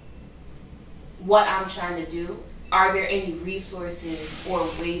what I'm trying to do. Are there any resources or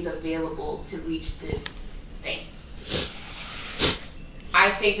ways available to reach this thing? I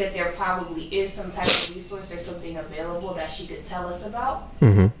think that there probably is some type of resource or something available that she could tell us about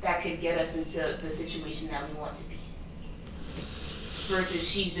that could get us into the situation that we want to be. Versus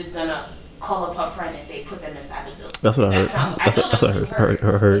she's just gonna call up her friend and say, put them inside the building. That's what I heard. That's what I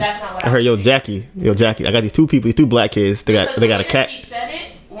heard. That's not what I heard. Yo, Jackie, I got these two black kids. They got a cat. She said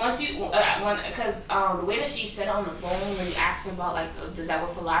it once you, because the way that she said it on the phone when you asked her about like, does that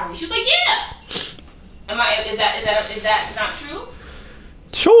work for lottery? She was like, yeah. Is that not true?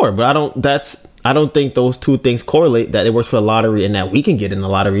 Sure, but I don't think those two things correlate, that it works for the lottery and that we can get in the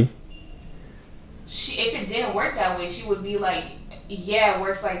lottery. If it didn't work that way, she would be like, yeah, it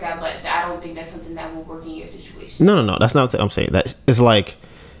works like that, but I don't think that's something that will work in your situation. No, that's not what I'm saying. That it's like,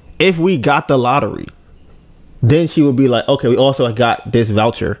 if we got the lottery, then she would be like, okay, we also got this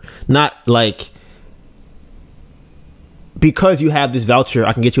voucher. Not like, because you have this voucher,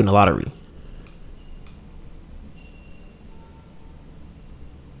 I can get you in the lottery.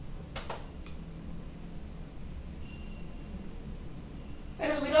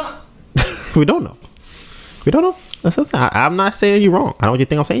 Because we don't. We don't know. We don't know. I'm not saying you're wrong. I don't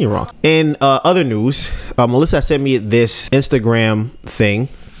think I'm saying you're wrong. In other news, Melissa sent me this Instagram thing,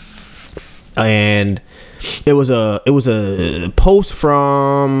 and it was a post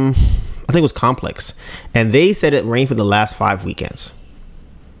from, I think it was Complex, and they said it rained for the last 5 weekends.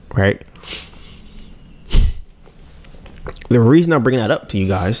 Right. The reason I'm bringing that up to you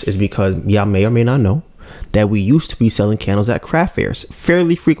guys is because y'all may or may not know that we used to be selling candles at craft fairs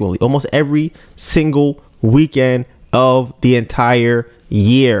fairly frequently, almost every single weekend of the entire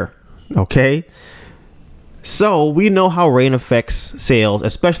year. Okay. So we know how rain affects sales,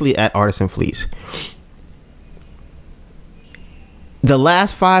 especially at Artisan Fleece. The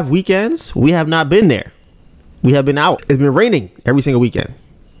last 5 weekends, we have not been there. We have been out. It's been raining every single weekend.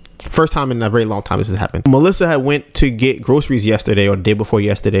 First time in a very long time this has happened. Melissa had went to get groceries yesterday or the day before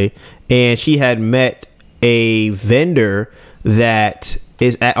yesterday, and she had met a vendor that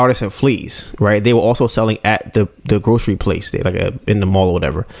is at Artisan Fleece, right? They were also selling at the grocery place, they in the mall or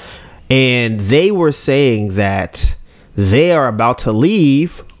whatever. And they were saying that they are about to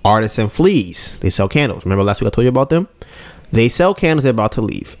leave Artisan Fleece. They sell candles. Remember last week I told you about them? They sell candles, they're about to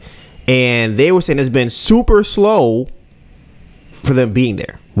leave. And they were saying it's been super slow for them being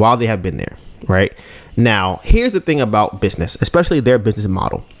there while they have been there, right? Now, here's the thing about business, especially their business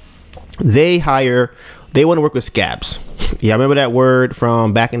model. They want to work with scabs. Yeah, I remember that word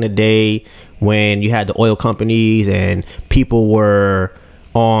from back in the day when you had the oil companies and people were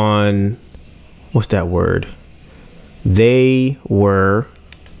on, what's that word? They were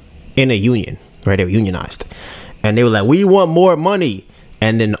in a union, right? They were unionized. And they were like, we want more money.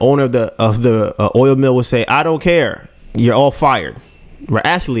 And then the owner of the oil mill would say, I don't care. You're all fired. Right?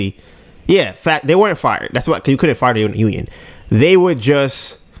 Actually, yeah, fact, they weren't fired. That's what, because you couldn't fire the union. They were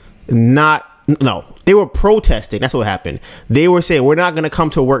just they were protesting. That's what happened. They were saying, we're not going to come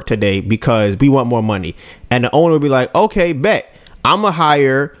to work today because we want more money. And the owner would be like, okay, bet. I'm going to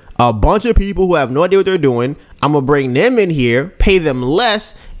hire a bunch of people who have no idea what they're doing. I'm going to bring them in here, pay them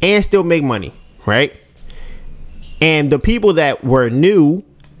less, and still make money. Right? And the people that were new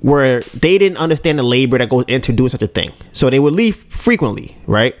they didn't understand the labor that goes into doing such a thing. So they would leave frequently,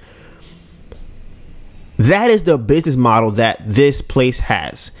 right? That is the business model that this place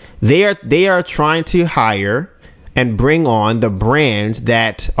has. They are trying to hire and bring on the brands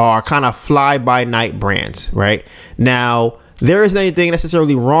that are kind of fly by night brands, right? Now, there isn't anything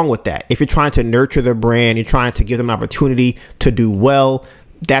necessarily wrong with that. If you're trying to nurture the brand, you're trying to give them an opportunity to do well,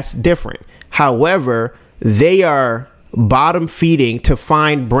 that's different. However, they are bottom feeding to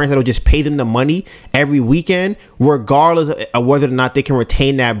find brands that'll just pay them the money every weekend, regardless of whether or not they can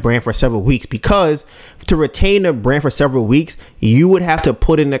retain that brand for several weeks. Because to retain a brand for several weeks, you would have to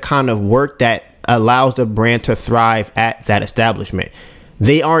put in the kind of work that allows the brand to thrive at that establishment.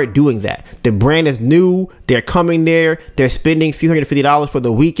 They aren't doing that. The brand is new. They're coming there. They're spending $350 for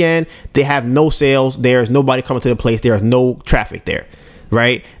the weekend. They have no sales. There's nobody coming to the place. There's no traffic there.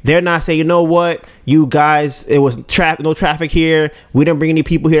 Right? They're not saying, you know what, you guys, it was no traffic here. We didn't bring any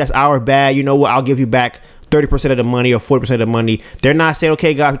people here. That's our bad. You know what? I'll give you back 30% of the money or 40% of the money. They're not saying,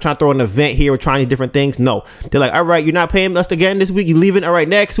 okay, guys, we're trying to throw an event here. We're trying these different things. No, they're like, all right, you're not paying us again this week. You leaving? All right,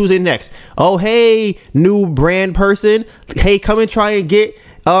 next. Who's in next? Oh, hey, new brand person. Hey, come and try and get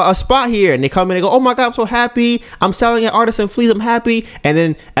a spot here. And they come in and go, oh my God, I'm so happy. I'm selling at Artisan Fleece. I'm happy. And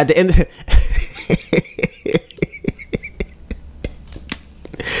then at the end,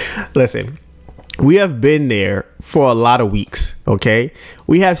 listen, we have been there for a lot of weeks, okay?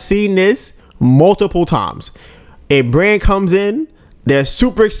 We have seen this multiple times. A brand comes in, they're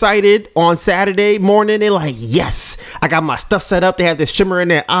super excited on Saturday morning. They're like, yes, I got my stuff set up. They have this shimmer in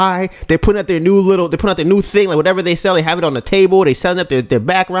their eye. They're putting out their new thing, like whatever they sell, they have it on the table. They selling up their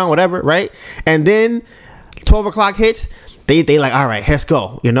background, whatever, right? And then 12 o'clock hits, they like, all right, let's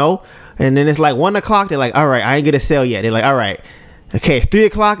go, you know? And then it's like 1 o'clock, they're like, all right, I ain't get a sale yet. They're like, all right. Okay, it's 3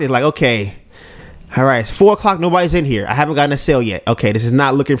 o'clock. They're like, okay, all right, it's 4 o'clock. Nobody's in here. I haven't gotten a sale yet. Okay, this is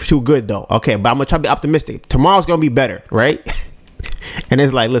not looking too good though. Okay, but I'm gonna try to be optimistic. Tomorrow's gonna be better, right? And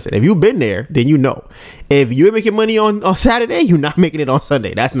it's like, listen, if you've been there, then you know. If you're making money on Saturday, you're not making it on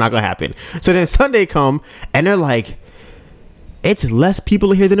Sunday. That's not gonna happen. So then Sunday come and they're like, it's less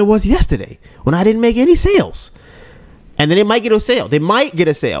people here than it was yesterday when I didn't make any sales. And then they might get a sale. They might get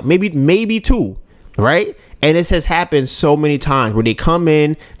a sale, maybe two, right? And this has happened so many times where they come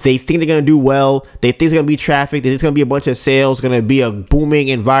in, they think they're going to do well. They think there's going to be traffic. There's going to be a bunch of sales, going to be a booming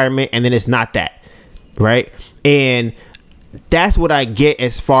environment. And then it's not that. Right. And that's what I get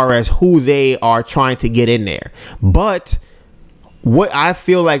as far as who they are trying to get in there. But what I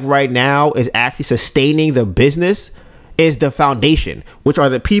feel like right now is actually sustaining the business is the foundation, which are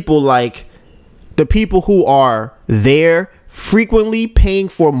the people like the people who are there frequently, paying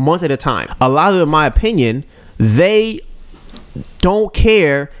for months at a time. A lot of them, in my opinion, they don't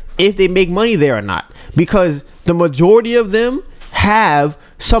care if they make money there or not, because the majority of them have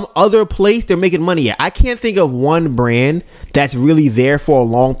some other place they're making money at. I can't think of one brand that's really there for a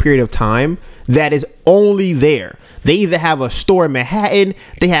long period of time that is only there. They either have a store in Manhattan,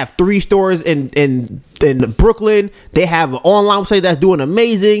 they have 3 stores in Brooklyn, they have an online website that's doing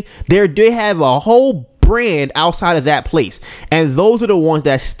amazing. They have a whole brand outside of that place, and those are the ones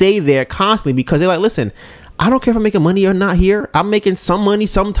that stay there constantly because they're like, listen, I don't care if I'm making money or not here. I'm making some money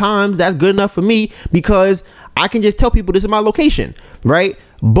sometimes. That's good enough for me because I can just tell people this is my location, right?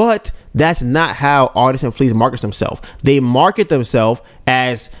 But that's not how artists and fleas market themselves. They market themselves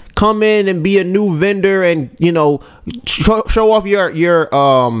as come in and be a new vendor and, you know, show off your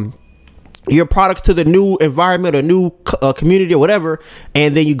products to the new environment or new community or whatever.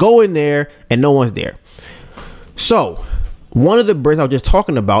 And then you go in there and no one's there. So one of the brands I was just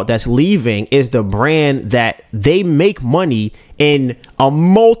talking about that's leaving is the brand that they make money in a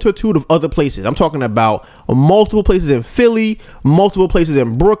multitude of other places. I'm talking about multiple places in Philly, multiple places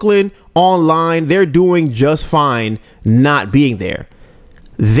in Brooklyn, online. They're doing just fine not being there.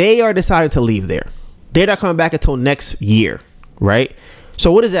 They are deciding to leave there. They're not coming back until next year, right?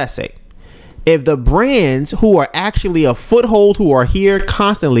 So what does that say? If the brands who are actually a foothold, who are here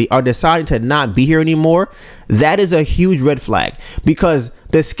constantly, are deciding to not be here anymore, that is a huge red flag, because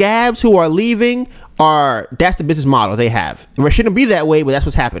the scabs who are leaving that's the business model they have. It shouldn't be that way, but that's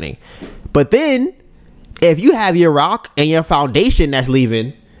what's happening. But then if you have your rock and your foundation that's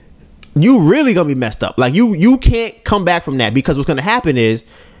leaving, you really gonna be messed up. Like you can't come back from that, because what's gonna happen is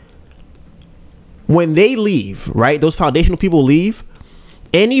when they leave, right, those foundational people leave,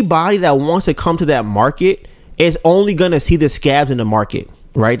 anybody that wants to come to that market is only going to see the scabs in the market,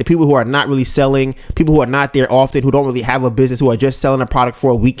 right? The people who are not really selling, people who are not there often, who don't really have a business, who are just selling a product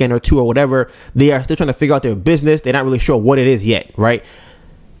for a weekend or two or whatever. They are still trying to figure out their business. They're not really sure what it is yet, right?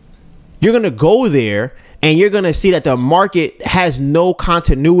 You're going to go there and you're going to see that the market has no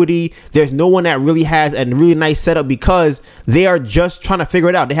continuity. There's no one that really has a really nice setup, because they are just trying to figure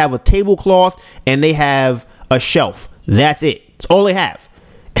it out. They have a tablecloth and they have a shelf. That's it. It's all they have.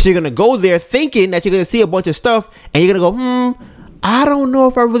 So you're going to go there thinking that you're going to see a bunch of stuff, and you're going to go, I don't know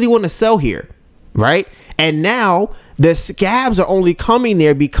if I really want to sell here, right? And now the scabs are only coming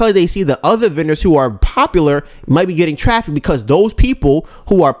there because they see the other vendors who are popular might be getting traffic, because those people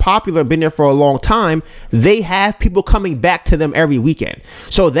who are popular and been there for a long time, they have people coming back to them every weekend.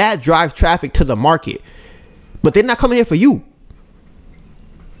 So that drives traffic to the market. But they're not coming here for you.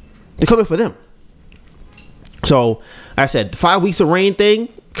 They're coming for them. So like I said, the 5 weeks of rain thing,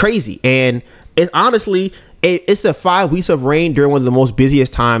 crazy. And honestly, it's the 5 weeks of rain during one of the most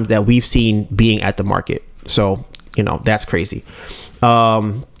busiest times that we've seen being at the market. So, you know, that's crazy.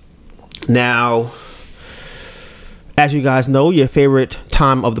 Now, as you guys know, your favorite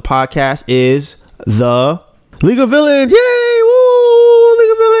time of the podcast is the League of Villains. Yay! Woo!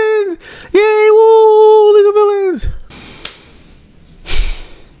 League of Villains! Yay! Woo! League of Villains!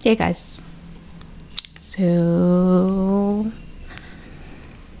 Hey guys. So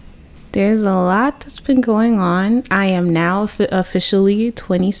there's a lot that's been going on. I am now officially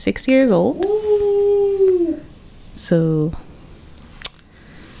 26 years old. Ooh. So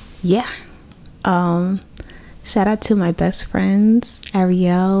yeah. Shout out to my best friends,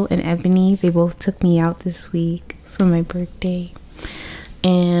 Ariel and Ebony. They both took me out this week for my birthday.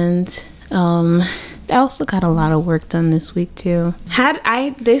 And I also got a lot of work done this week too.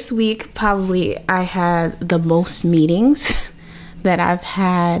 This week probably I had the most meetings that I've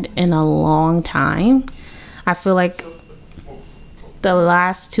had in a long time. I feel like the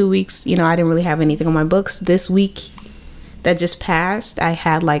last 2 weeks, you know, I didn't really have anything on my books. This week that just passed, I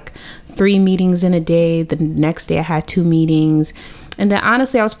had like 3 meetings in a day. The next day I had 2 meetings. And then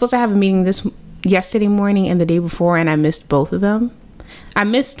honestly, I was supposed to have a meeting yesterday morning and the day before, and I missed both of them. I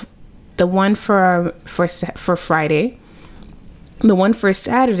missed the one for Friday. The one for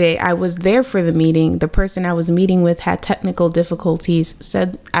Saturday, I was there for the meeting. The person I was meeting with had technical difficulties.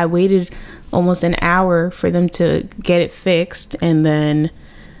 Said I waited almost an hour for them to get it fixed, and then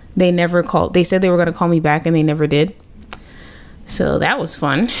they never called. They said they were going to call me back, and they never did. So that was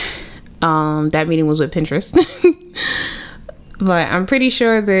fun. That meeting was with Pinterest. But I'm pretty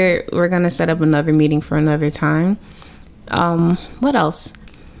sure that we're going to set up another meeting for another time. What else?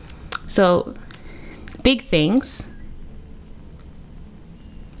 So, big things.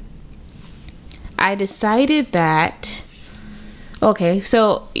 I decided that Okay,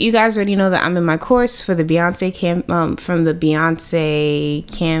 so you guys already know that I'm in my course for the Beyonce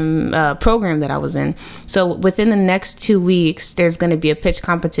program that I was in. So within the next 2 weeks, there's going to be a pitch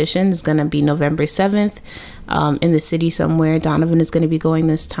competition. It's going to be November 7th in the city somewhere. Donovan is going to be going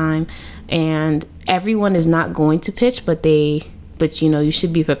this time, and everyone is not going to pitch, but you know, you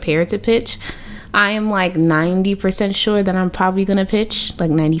should be prepared to pitch. I am like 90% sure that I'm probably going to pitch, like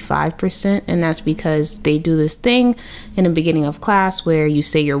 95%. And that's because they do this thing in the beginning of class where you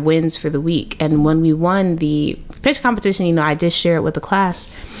say your wins for the week. And when we won the pitch competition, you know, I did share it with the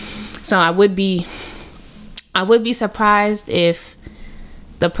class. So I would be surprised if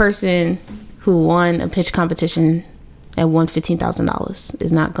the person who won a pitch competition and won $15,000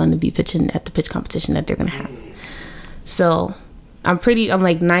 is not going to be pitching at the pitch competition that they're going to have. So I'm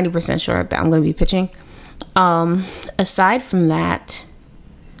like 90% sure that I'm going to be pitching. Aside from that,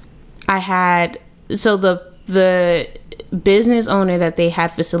 the business owner that they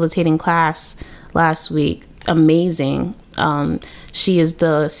had facilitating class last week, amazing. She is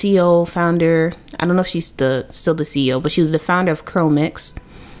the CEO, founder. I don't know if she's still the CEO, but she was the founder of Curl Mix.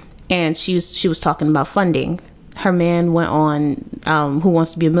 And she was talking about funding. Her man went on Who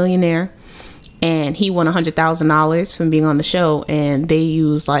Wants to Be a Millionaire, and he won $100,000 from being on the show, and they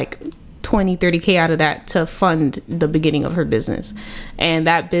used like 20-30K out of that to fund the beginning of her business. And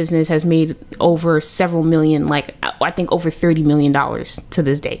that business has made over several million, like I think over $30 million to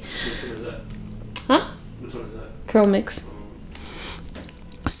this day. Which one is that? Huh? Which one is that? Curl Mix.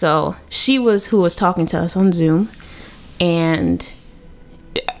 So she was who was talking to us on Zoom, and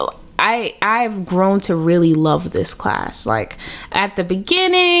I've grown to really love this class. Like at the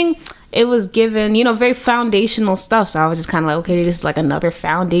beginning, it was given, you know, very foundational stuff. So I was just kind of like, okay, this is like another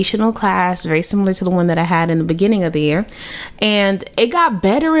foundational class, very similar to the one that I had in the beginning of the year. And it got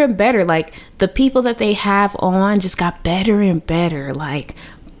better and better. Like the people that they have on just got better and better. Like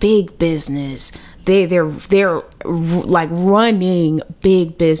big business. They're like running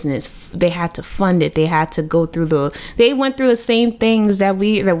big business. They had to fund it. They had to go through they went through the same things that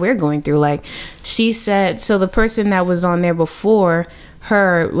we're going through. Like she said, so the person that was on there before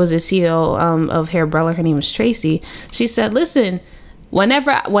her was the CEO of Hairbrella. Her name was Tracy. She said, listen,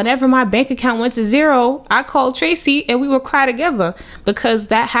 whenever my bank account went to zero, I called Tracy and we would cry together, because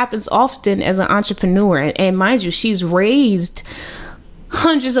that happens often as an entrepreneur. And mind you, she's raised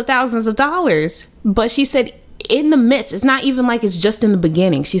hundreds of thousands of dollars. But she said in the midst, it's not even like it's just in the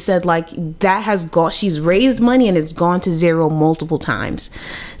beginning. She said like that has gone, she's raised money and it's gone to zero multiple times.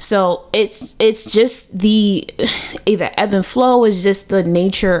 So it's just the either ebb and flow is just the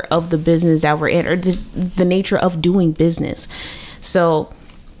nature of the business that we're in, or just the nature of doing business. So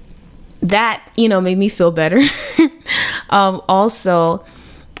that, you know, made me feel better. Also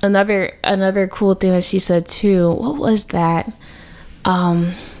another cool thing that she said too, what was that?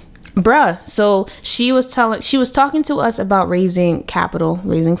 So she was talking to us about raising capital,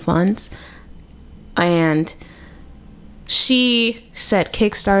 raising funds, and she said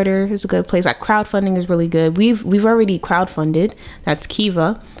Kickstarter is a good place. Like crowdfunding is really good. We've already crowdfunded. That's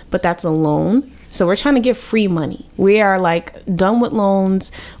Kiva, but that's a loan. So we're trying to get free money. We are like done with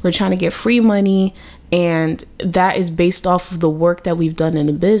loans. We're trying to get free money. And that is based off of the work that we've done in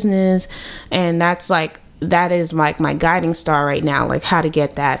the business. And that is like my guiding star right now, like how to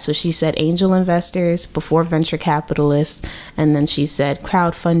get that. So she said angel investors before venture capitalists. And then she said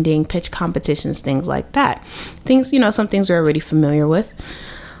crowdfunding, pitch competitions, things like that. Things, you know, some things we're already familiar with.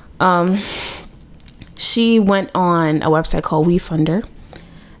 She went on a website called WeFunder,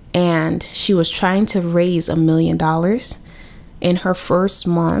 and she was trying to raise $1 million. In her first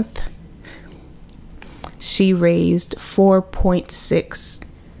month, she raised $4.6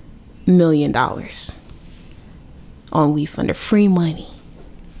 million on WeFunder, free money.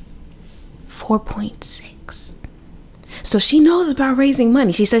 4.6. So she knows about raising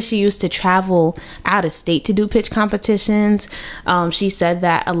money. She says she used to travel out of state to do pitch competitions. She said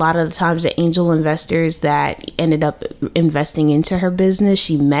that a lot of the times the angel investors that ended up investing into her business,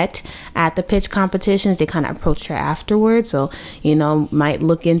 she met at the pitch competitions. They kind of approached her afterwards. So, you know, might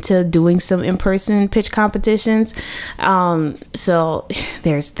look into doing some in-person pitch competitions. So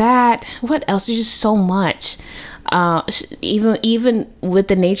there's that. What else? There's just so much. Even with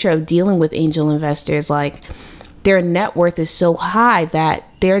the nature of dealing with angel investors, like their net worth is so high that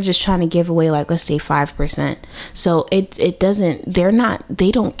they're just trying to give away, like, let's say 5%. So they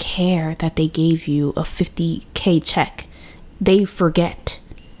don't care that they gave you a $50K check. They forget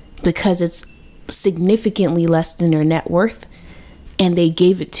because it's significantly less than their net worth, and they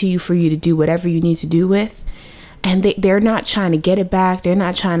gave it to you for you to do whatever you need to do with. And they're not trying to get it back. They're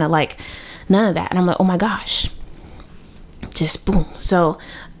not trying to, like, none of that. And I'm like, oh my gosh. just boom. So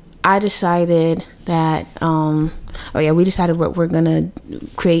I decided that, we decided we're going to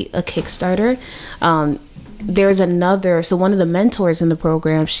create a Kickstarter. There's another, so one of the mentors in the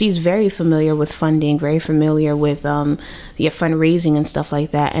program, she's very familiar with funding, very familiar with fundraising and stuff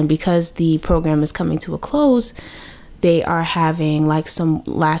like that. And because the program is coming to a close, they are having like some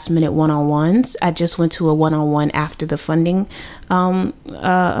last minute one-on-ones. I just went to a one-on-one after the funding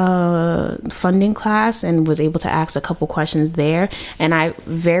class and was able to ask a couple questions there. And I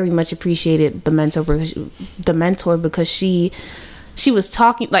very much appreciated the mentor because she was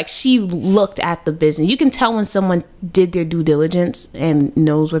talking, like she looked at the business. You can tell when someone did their due diligence and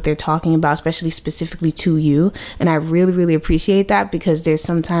knows what they're talking about, especially specifically to you. And I really, really appreciate that, because there's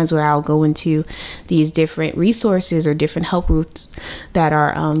some times where I'll go into these different resources or different help routes that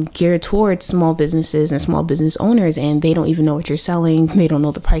are geared towards small businesses and small business owners, and they don't even know what you're selling. They don't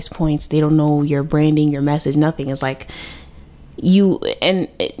know the price points. They don't know your branding, your message, nothing. It's like you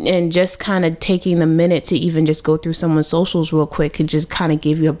and just kind of taking the minute to even just go through someone's socials real quick could just kind of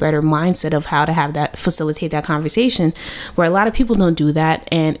give you a better mindset of how to have that, facilitate that conversation, where a lot of people don't do that.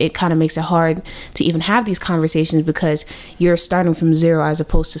 And it kind of makes it hard to even have these conversations because you're starting from zero as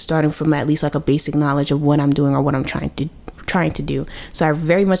opposed to starting from at least like a basic knowledge of what I'm doing or what I'm trying to do. So I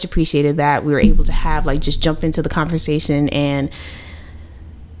very much appreciated that. We were able to have like just jump into the conversation, and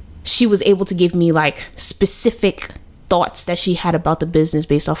she was able to give me like specific thoughts that she had about the business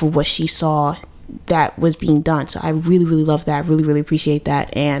based off of what she saw that was being done. So I really, really love that. Really, really appreciate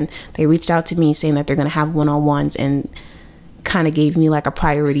that. And they reached out to me saying that they're going to have one-on-ones and kind of gave me like a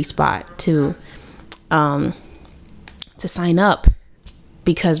priority spot to sign up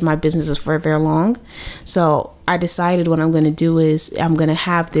because my business is further along. So I decided what I'm going to do is I'm going to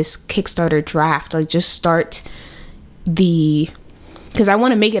have this Kickstarter draft, like just start because I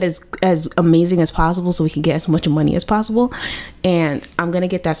want to make it as amazing as possible so we can get as much money as possible. And I'm going to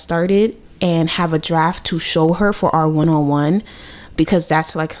get that started and have a draft to show her for our one-on-one, because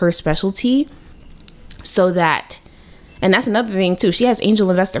that's like her specialty. So that, and that's another thing too, she has angel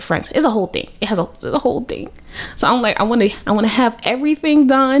investor friends. It's a whole thing. It's a whole thing. So I'm like, I want to have everything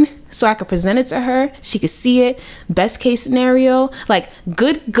done so I could present it to her. She could see it. Best case scenario, like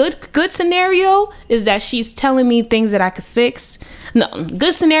good scenario is that she's telling me things that I could fix. No,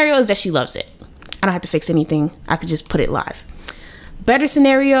 good scenario is that she loves it. I don't have to fix anything. I could just put it live. Better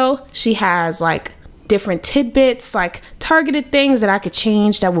scenario, she has like different tidbits, like targeted things that I could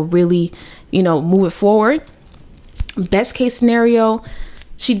change that will really, move it forward. Best case scenario,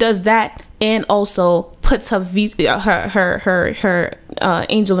 she does that and also puts her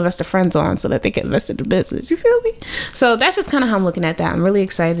angel investor friends on so that they can invest in the business. You feel me? So that's just kind of how I'm looking at that. I'm really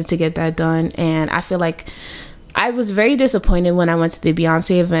excited to get that done, and I feel like I was very disappointed when I went to the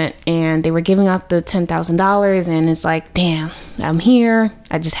Beyonce event and they were giving out the $10,000, and it's like, damn, I'm here.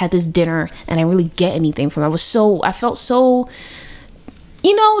 I just had this dinner and I really get anything from it. I felt so,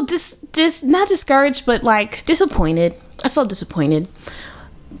 not discouraged, but like disappointed. I felt disappointed.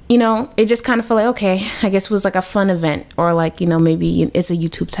 It just kind of felt like, okay, I guess it was like a fun event, or like, maybe it's a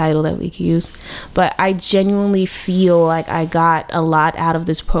YouTube title that we could use. But I genuinely feel like I got a lot out of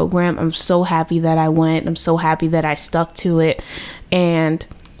this program. I'm so happy that I went. I'm so happy that I stuck to it. And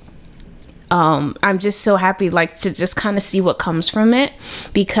I'm just so happy like to just kind of see what comes from it,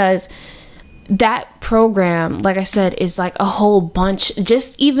 because that program, like I said, is like a whole bunch,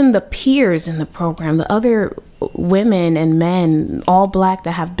 just even the peers in the program, the other women and men, all Black,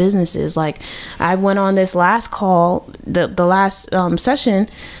 that have businesses. Like I went on this last call, the last session,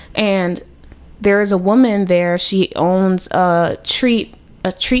 and there's a woman there. She owns a treat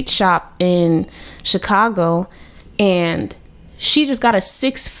shop in Chicago, and she just got a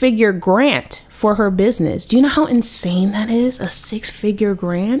 6-figure grant for her business. Do you know how insane that is? A 6-figure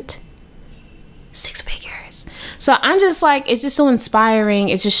grant? 6 figures. So I'm just like, it's just so inspiring.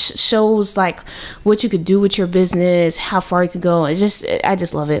 It just shows like what you could do with your business, how far you could go. I just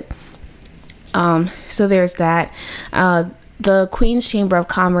love it. So there's that. The Queen's Chamber of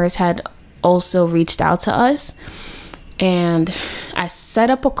Commerce had also reached out to us, and I set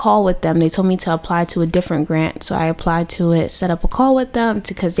up a call with them. They told me to apply to a different grant, so I applied to it, set up a call with them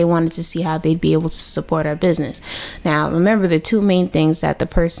because they wanted to see how they'd be able to support our business. Now, remember the two main things that the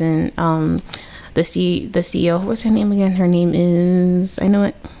person, the CEO, what's her name again? Her name is, I know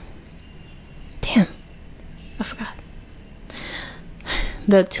it. Damn, I forgot.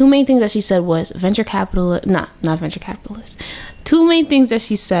 The two main things that she said was venture capitalist, not venture capitalist. Two main things that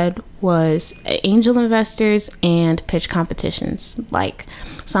she said was angel investors and pitch competitions.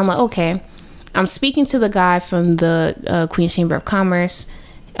 So I'm like, okay. I'm speaking to the guy from the Queen's Chamber of Commerce.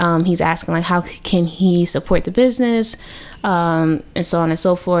 He's asking like, how can he support the business? and so on and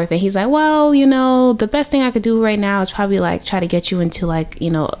so forth. And he's like, well, you know, the best thing I could do right now is probably like try to get you into like,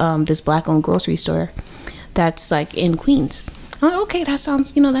 you know, this black owned grocery store that's like in Queens. I'm like, okay, that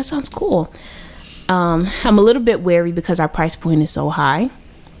sounds cool. I'm a little bit wary because our price point is so high,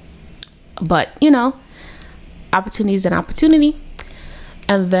 but you know, opportunity is an opportunity.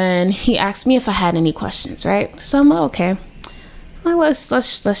 And then he asked me if I had any questions, right? So I'm like, okay. I'm like,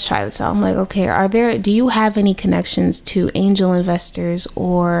 let's try this out. I'm like, okay, do you have any connections to angel investors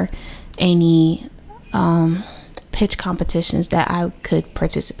or any pitch competitions that I could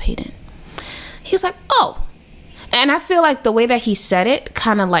participate in? He's like, oh. And I feel like the way that he said it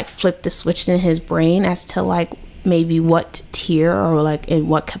kind of like flipped the switch in his brain as to like maybe what tier or like in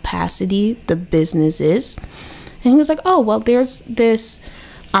what capacity the business is. And he was like, oh, well, there's this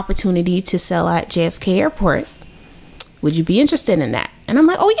opportunity to sell at JFK Airport. Would you be interested in that? And I'm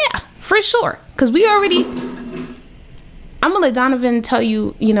like, oh yeah, for sure. Because I'm gonna let Donovan tell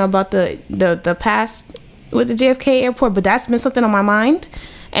you, you know, about the past with the JFK Airport, but that's been something on my mind.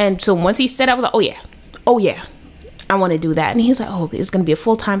 And so once he said it, I was like, oh yeah, I want to do that. And he's like, oh, it's gonna be a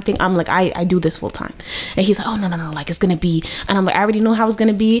full-time thing. I'm like, I do this full-time. And he's like, oh no, like it's gonna be. And I'm like, I already know how it's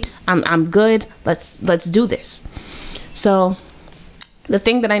gonna be. I'm good. Let's do this. So the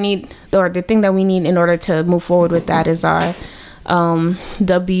thing that I need, or the thing that we need in order to move forward with that, is our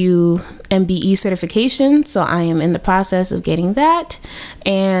WMBE certification. So I am in the process of getting that.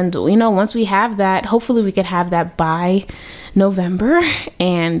 And, you know, once we have that, hopefully we can have that by November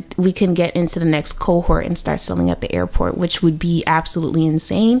and we can get into the next cohort and start selling at the airport, which would be absolutely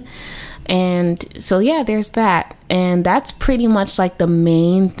insane. And so, yeah, there's that. And that's pretty much like the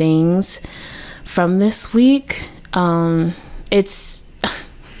main things from this week.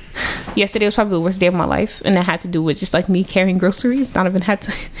 Yesterday was probably the worst day of my life, and it had to do with just like me carrying groceries. Donovan had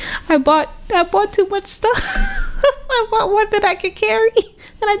to. I bought too much stuff. I bought more than I could carry,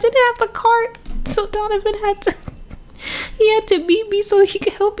 and I didn't have the cart, so Donovan had to beat me so he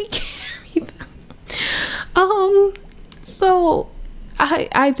could help me carry them. So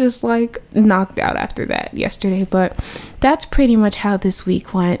I just like knocked out after that yesterday, but that's pretty much how this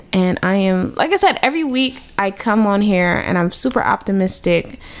week went. And I am, like I said, every week I come on here and I'm super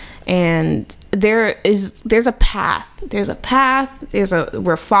optimistic, and there's a path.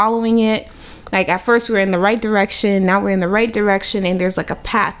 We're following it. Like at first we were in the right direction, now we're in the right direction, and there's like a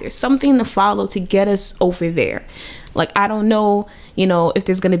path. There's something to follow to get us over there. Like, I don't know, you know, if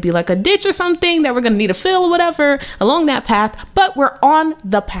there's going to be like a ditch or something that we're going to need to fill or whatever along that path, but we're on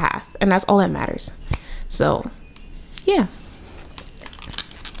the path, and that's all that matters. So, yeah.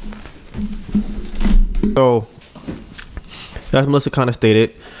 So, as Melissa kind of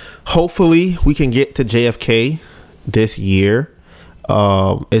stated, hopefully we can get to JFK this year.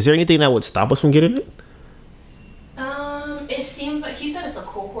 Is there anything that would stop us from getting it? It seems like he said it's a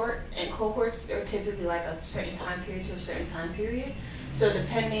cohort, and cohorts are typically like a certain time period to a certain time period. So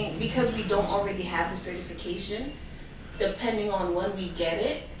depending, because we don't already have the certification, depending on when we get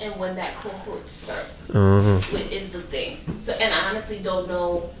it and when that cohort starts is the thing. So, and I honestly don't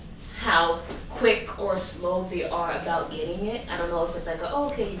know how quick or slow they are about getting it. I don't know if it's like,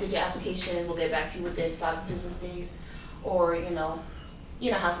 okay, you did your application, we'll get back to you within 5 business days, or you know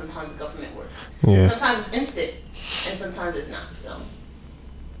how sometimes the government works. Yeah. Sometimes it's instant, and sometimes it's not. So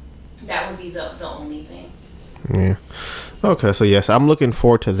that would be the only thing. Yeah. Okay. So yes, I'm looking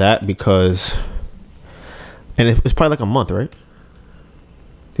forward to that because, and it's probably like a month, right? Do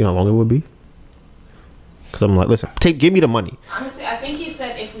you know how long it would be? Because I'm like, listen, give me the money. Honestly, I think he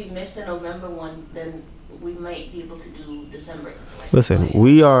said if we missed the November one, then we might be able to do December or something like that. Listen,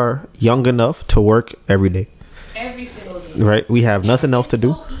 we are young enough to work every day. Every single day. Right. We have nothing else to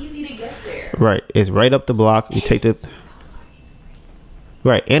do. It's so easy to get there. Right. It's right up the block. We take the.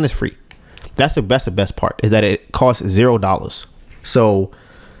 Right, and it's free. That's the best part is that it costs $0. So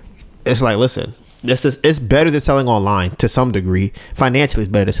it's like, listen, it's better than selling online to some degree. Financially,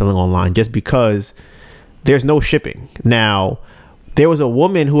 it's better than selling online just because there's no shipping. Now, there was a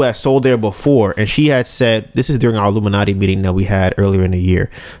woman who had sold there before, and she had said, this is during our Illuminati meeting that we had earlier in the year.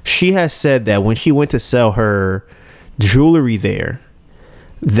 She has said that when she went to sell her jewelry there,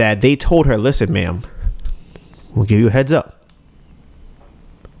 that they told her, listen, ma'am, we'll give you a heads up.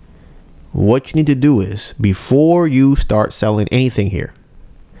 What you need to do is, before you start selling anything here,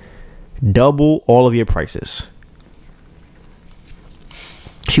 double all of your prices.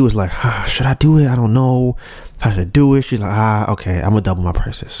 She was like, should I do it? I don't know how to do it. She's like, okay, I'm gonna double my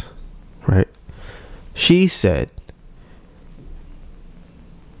prices. Right? She said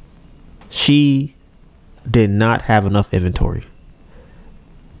she did not have enough inventory.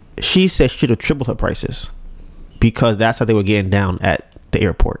 She said she should have tripled her prices. because that's how they were getting down at the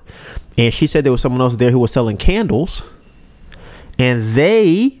airport. And she said there was someone else there who was selling candles, and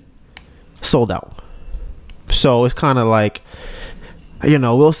they sold out. So it's kind of like, you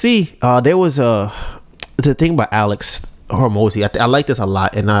know, we'll see. There was the thing about Alex Hormozy. I like this a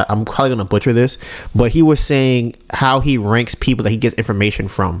lot, and I'm probably gonna butcher this, but he was saying how he ranks people that he gets information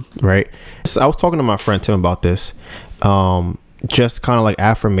from, right? So I was talking to my friend Tim about this, just kind of like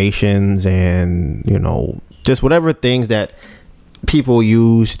affirmations and, you know, just whatever things that people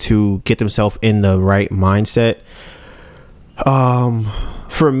use to get themselves in the right mindset.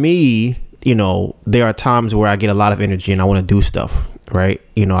 For me, you know, there are times where I get a lot of energy and I want to do stuff, right?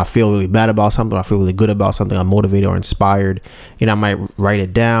 You know, I feel really bad about something, I feel really good about something, I'm motivated or inspired, and I might write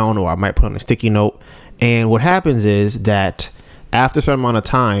it down, or I might put on a sticky note. And what happens is that after a certain amount of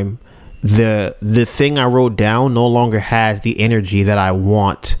time, the thing I wrote down no longer has the energy that I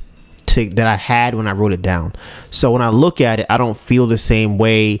want to, that I had when I wrote it down. So when I look at it, I don't feel the same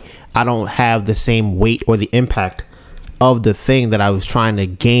way. I don't have the same weight or the impact of the thing that I was trying to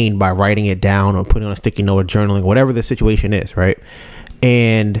gain by writing it down or putting on a sticky note or journaling, whatever the situation is, right?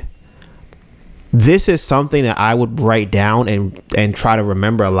 And this is something that I would write down and try to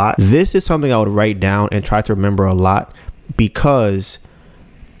remember a lot. This is something I would write down and try to remember a lot, because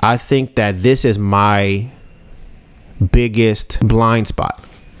I think that this is my biggest blind spot.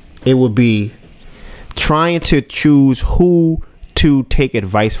 It would be trying to choose who to take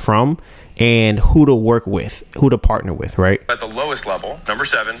advice from and who to work with, who to partner with, right? At the lowest level, number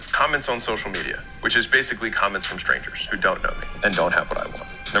 7, comments on social media, which is basically comments from strangers who don't know me and don't have what I want.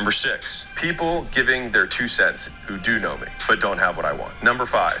 Number 6, people giving their 2 cents who do know me but don't have what I want. Number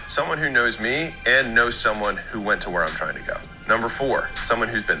 5, someone who knows me and knows someone who went to where I'm trying to go. Number 4, someone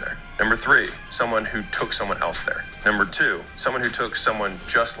who's been there. Number 3, someone who took someone else there. Number 2, someone who took someone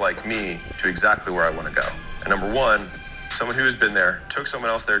just like me to exactly where I want to go. And number 1, someone who has been there, took someone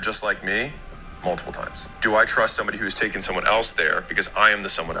else there just like me, multiple times. Do I trust somebody who has taken someone else there because I am the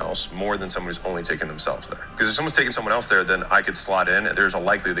someone else more than someone who's only taken themselves there? Because if someone's taken someone else there, then I could slot in and there's a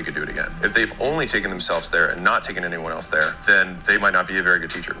likelihood they could do it again. If they've only taken themselves there and not taken anyone else there, then they might not be a very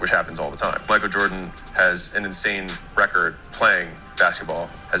good teacher, which happens all the time. Michael Jordan has an insane record playing basketball,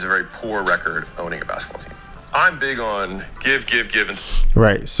 has a very poor record owning a basketball team. I'm big on give, and...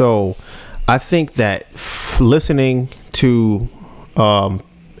 Right. So I think that listening to,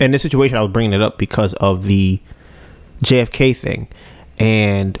 in this situation, I was bringing it up because of the JFK thing.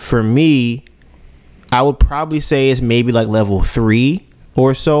 And for me, I would probably say it's maybe like level 3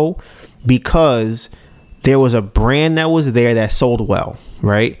 or so, because there was a brand that was there that sold well,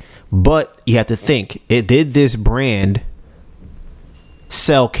 right? But you have to think, did this brand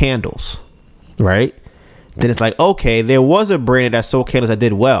sell candles, right? Then it's like, okay, there was a brand that sold candles that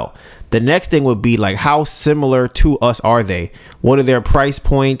did well. The next thing would be like, how similar to us are they? What are their price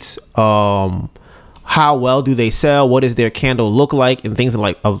points? How well do they sell? What does their candle look like? And things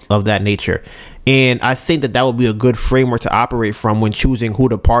like of that nature. And I think that would be a good framework to operate from when choosing who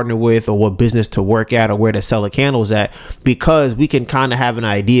to partner with, or what business to work at, or where to sell the candles at, because we can kind of have an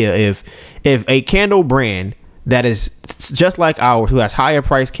idea if a candle brand that is just like ours, who has higher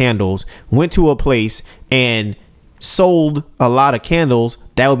priced candles, went to a place and sold a lot of candles,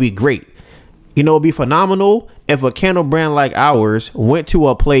 that would be great. You know, it'd be phenomenal if a candle brand like ours went to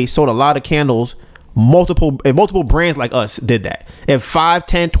a place, sold a lot of candles, multiple brands like us did that. If 5,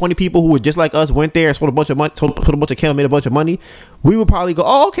 10, 20 people who were just like us went there and sold a bunch of money, sold a bunch of candles, made a bunch of money, we would probably go,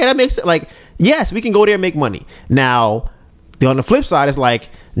 oh, okay, that makes it, like, yes, we can go there and make money. Now, on the flip side, it's like,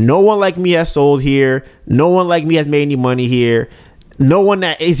 no one like me has sold here. No one like me has made any money here. No one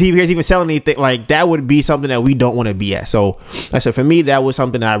that is even selling anything. Like, that would be something that we don't want to be at. So I said, for me, that was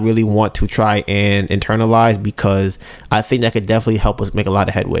something that I really want to try and internalize, because I think that could definitely help us make a lot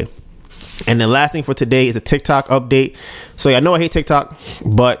of headway. And the last thing for today is a TikTok update. So I know I hate TikTok,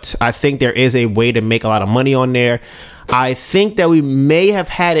 but I think there is a way to make a lot of money on there. I think that we may have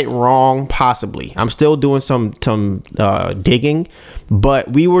had it wrong, possibly. I'm still doing some digging, but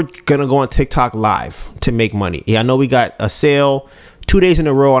we were gonna go on TikTok live to make money. Yeah, I know we got a sale 2 days in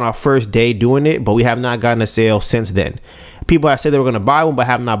a row on our first day doing it, but we have not gotten a sale since then. People have said they were gonna buy one, but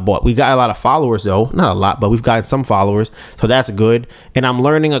have not bought. We got a lot of followers though, not a lot, but we've gotten some followers, so that's good. And I'm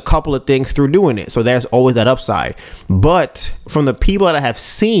learning a couple of things through doing it, so there's always that upside. But from the people that I have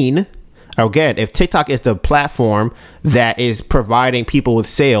seen, again, if TikTok is the platform that is providing people with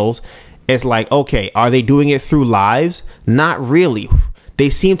sales, it's like, okay, are they doing it through lives? Not really. They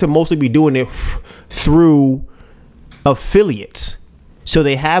seem to mostly be doing it through affiliates. So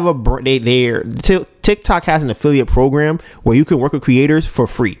they have TikTok has an affiliate program where you can work with creators for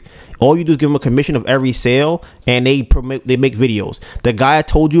free. All you do is give them a commission of every sale, and they make videos. The guy I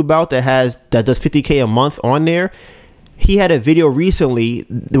told you about that does 50K a month on there, he had a video recently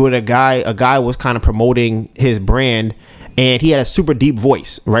where a guy was kind of promoting his brand, and he had a super deep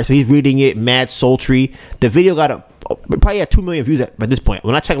voice, right? So he's reading it mad sultry. The video probably had 2 million views at this point.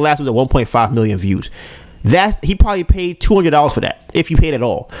 When I checked last, it was at 1.5 million views. That he probably paid $200 for that, if you paid at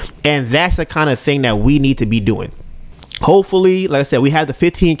all. And that's the kind of thing that we need to be doing. Hopefully, like I said, we have the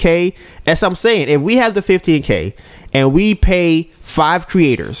 15K. As I'm saying, if we have the 15K and we pay 5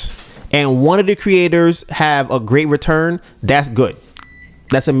 creators and one of the creators have a great return, that's good.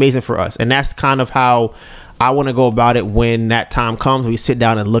 That's amazing for us. And that's kind of how I want to go about it when that time comes. We sit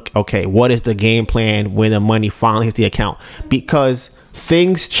down and look, okay, what is the game plan when the money finally hits the account? Because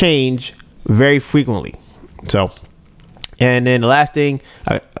things change very frequently. So, and then the last thing,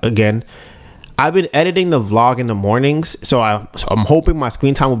 again, I've been editing the vlog in the mornings, so I'm hoping my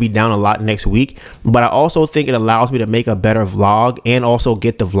screen time will be down a lot next week, but I also think it allows me to make a better vlog and also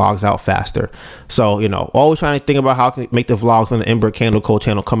get the vlogs out faster. So, you know, always trying to think about how I can make the vlogs on the Ember Candle Co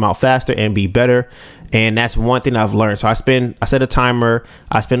channel come out faster and be better. And that's one thing I've learned. So I set a timer.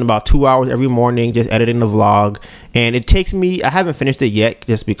 I spend about 2 hours every morning just editing the vlog. And it takes me, I haven't finished it yet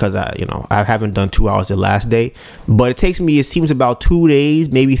just because I haven't done 2 hours the last day. But it seems about 2 days,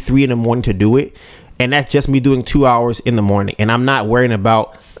 maybe 3 in the morning to do it. And that's just me doing 2 hours in the morning. And I'm not worrying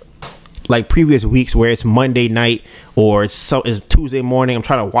about like previous weeks where it's Monday night or it's Tuesday morning. I'm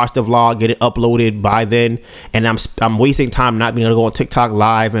trying to watch the vlog, get it uploaded by then, and I'm wasting time not being able to go on TikTok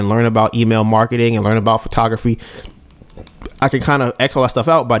live and learn about email marketing and learn about photography. I can kind of X all that stuff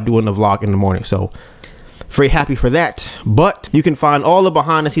out by doing the vlog in the morning. So very happy for that. But you can find all the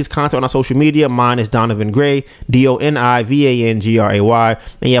behind the scenes content on our social media. Mine is Donovan Gray, DONIVANGRAY,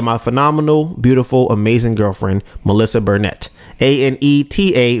 and yeah, my phenomenal, beautiful, amazing girlfriend, Melissa Burnett.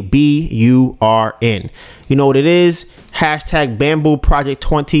 ANETABURN. You know what it is? Hashtag Bamboo Project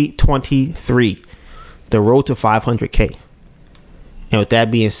 2023. The road to 500K. And with that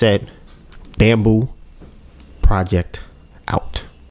being said, Bamboo Project